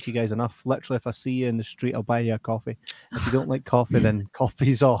can't thank you guys enough. Literally, if I see you in the street, I'll buy you a coffee. If you don't like coffee, then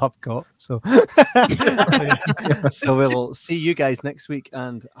coffee's all I've got. So, so we'll see you guys next week,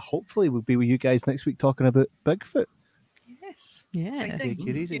 and hopefully we'll be with you guys next week talking about Bigfoot. Yes. Yeah. Take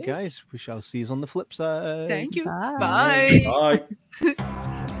it easy, guys. We shall see you on the flip side. Thank you. Bye. Bye. Bye.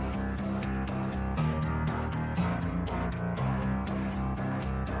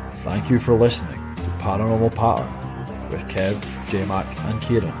 Thank you for listening to Paranormal Pattern with Kev, J-Mac and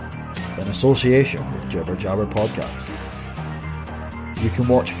Kieran in association with Jibber Jabber Podcast. You can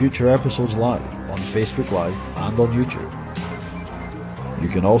watch future episodes live on Facebook Live and on YouTube. You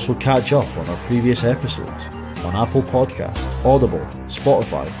can also catch up on our previous episodes on Apple Podcasts, Audible,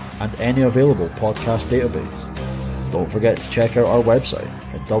 Spotify and any available podcast database. Don't forget to check out our website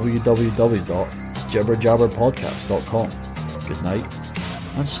at www.jibberjabberpodcast.com. Good night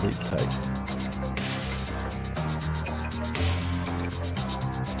and sleep tight.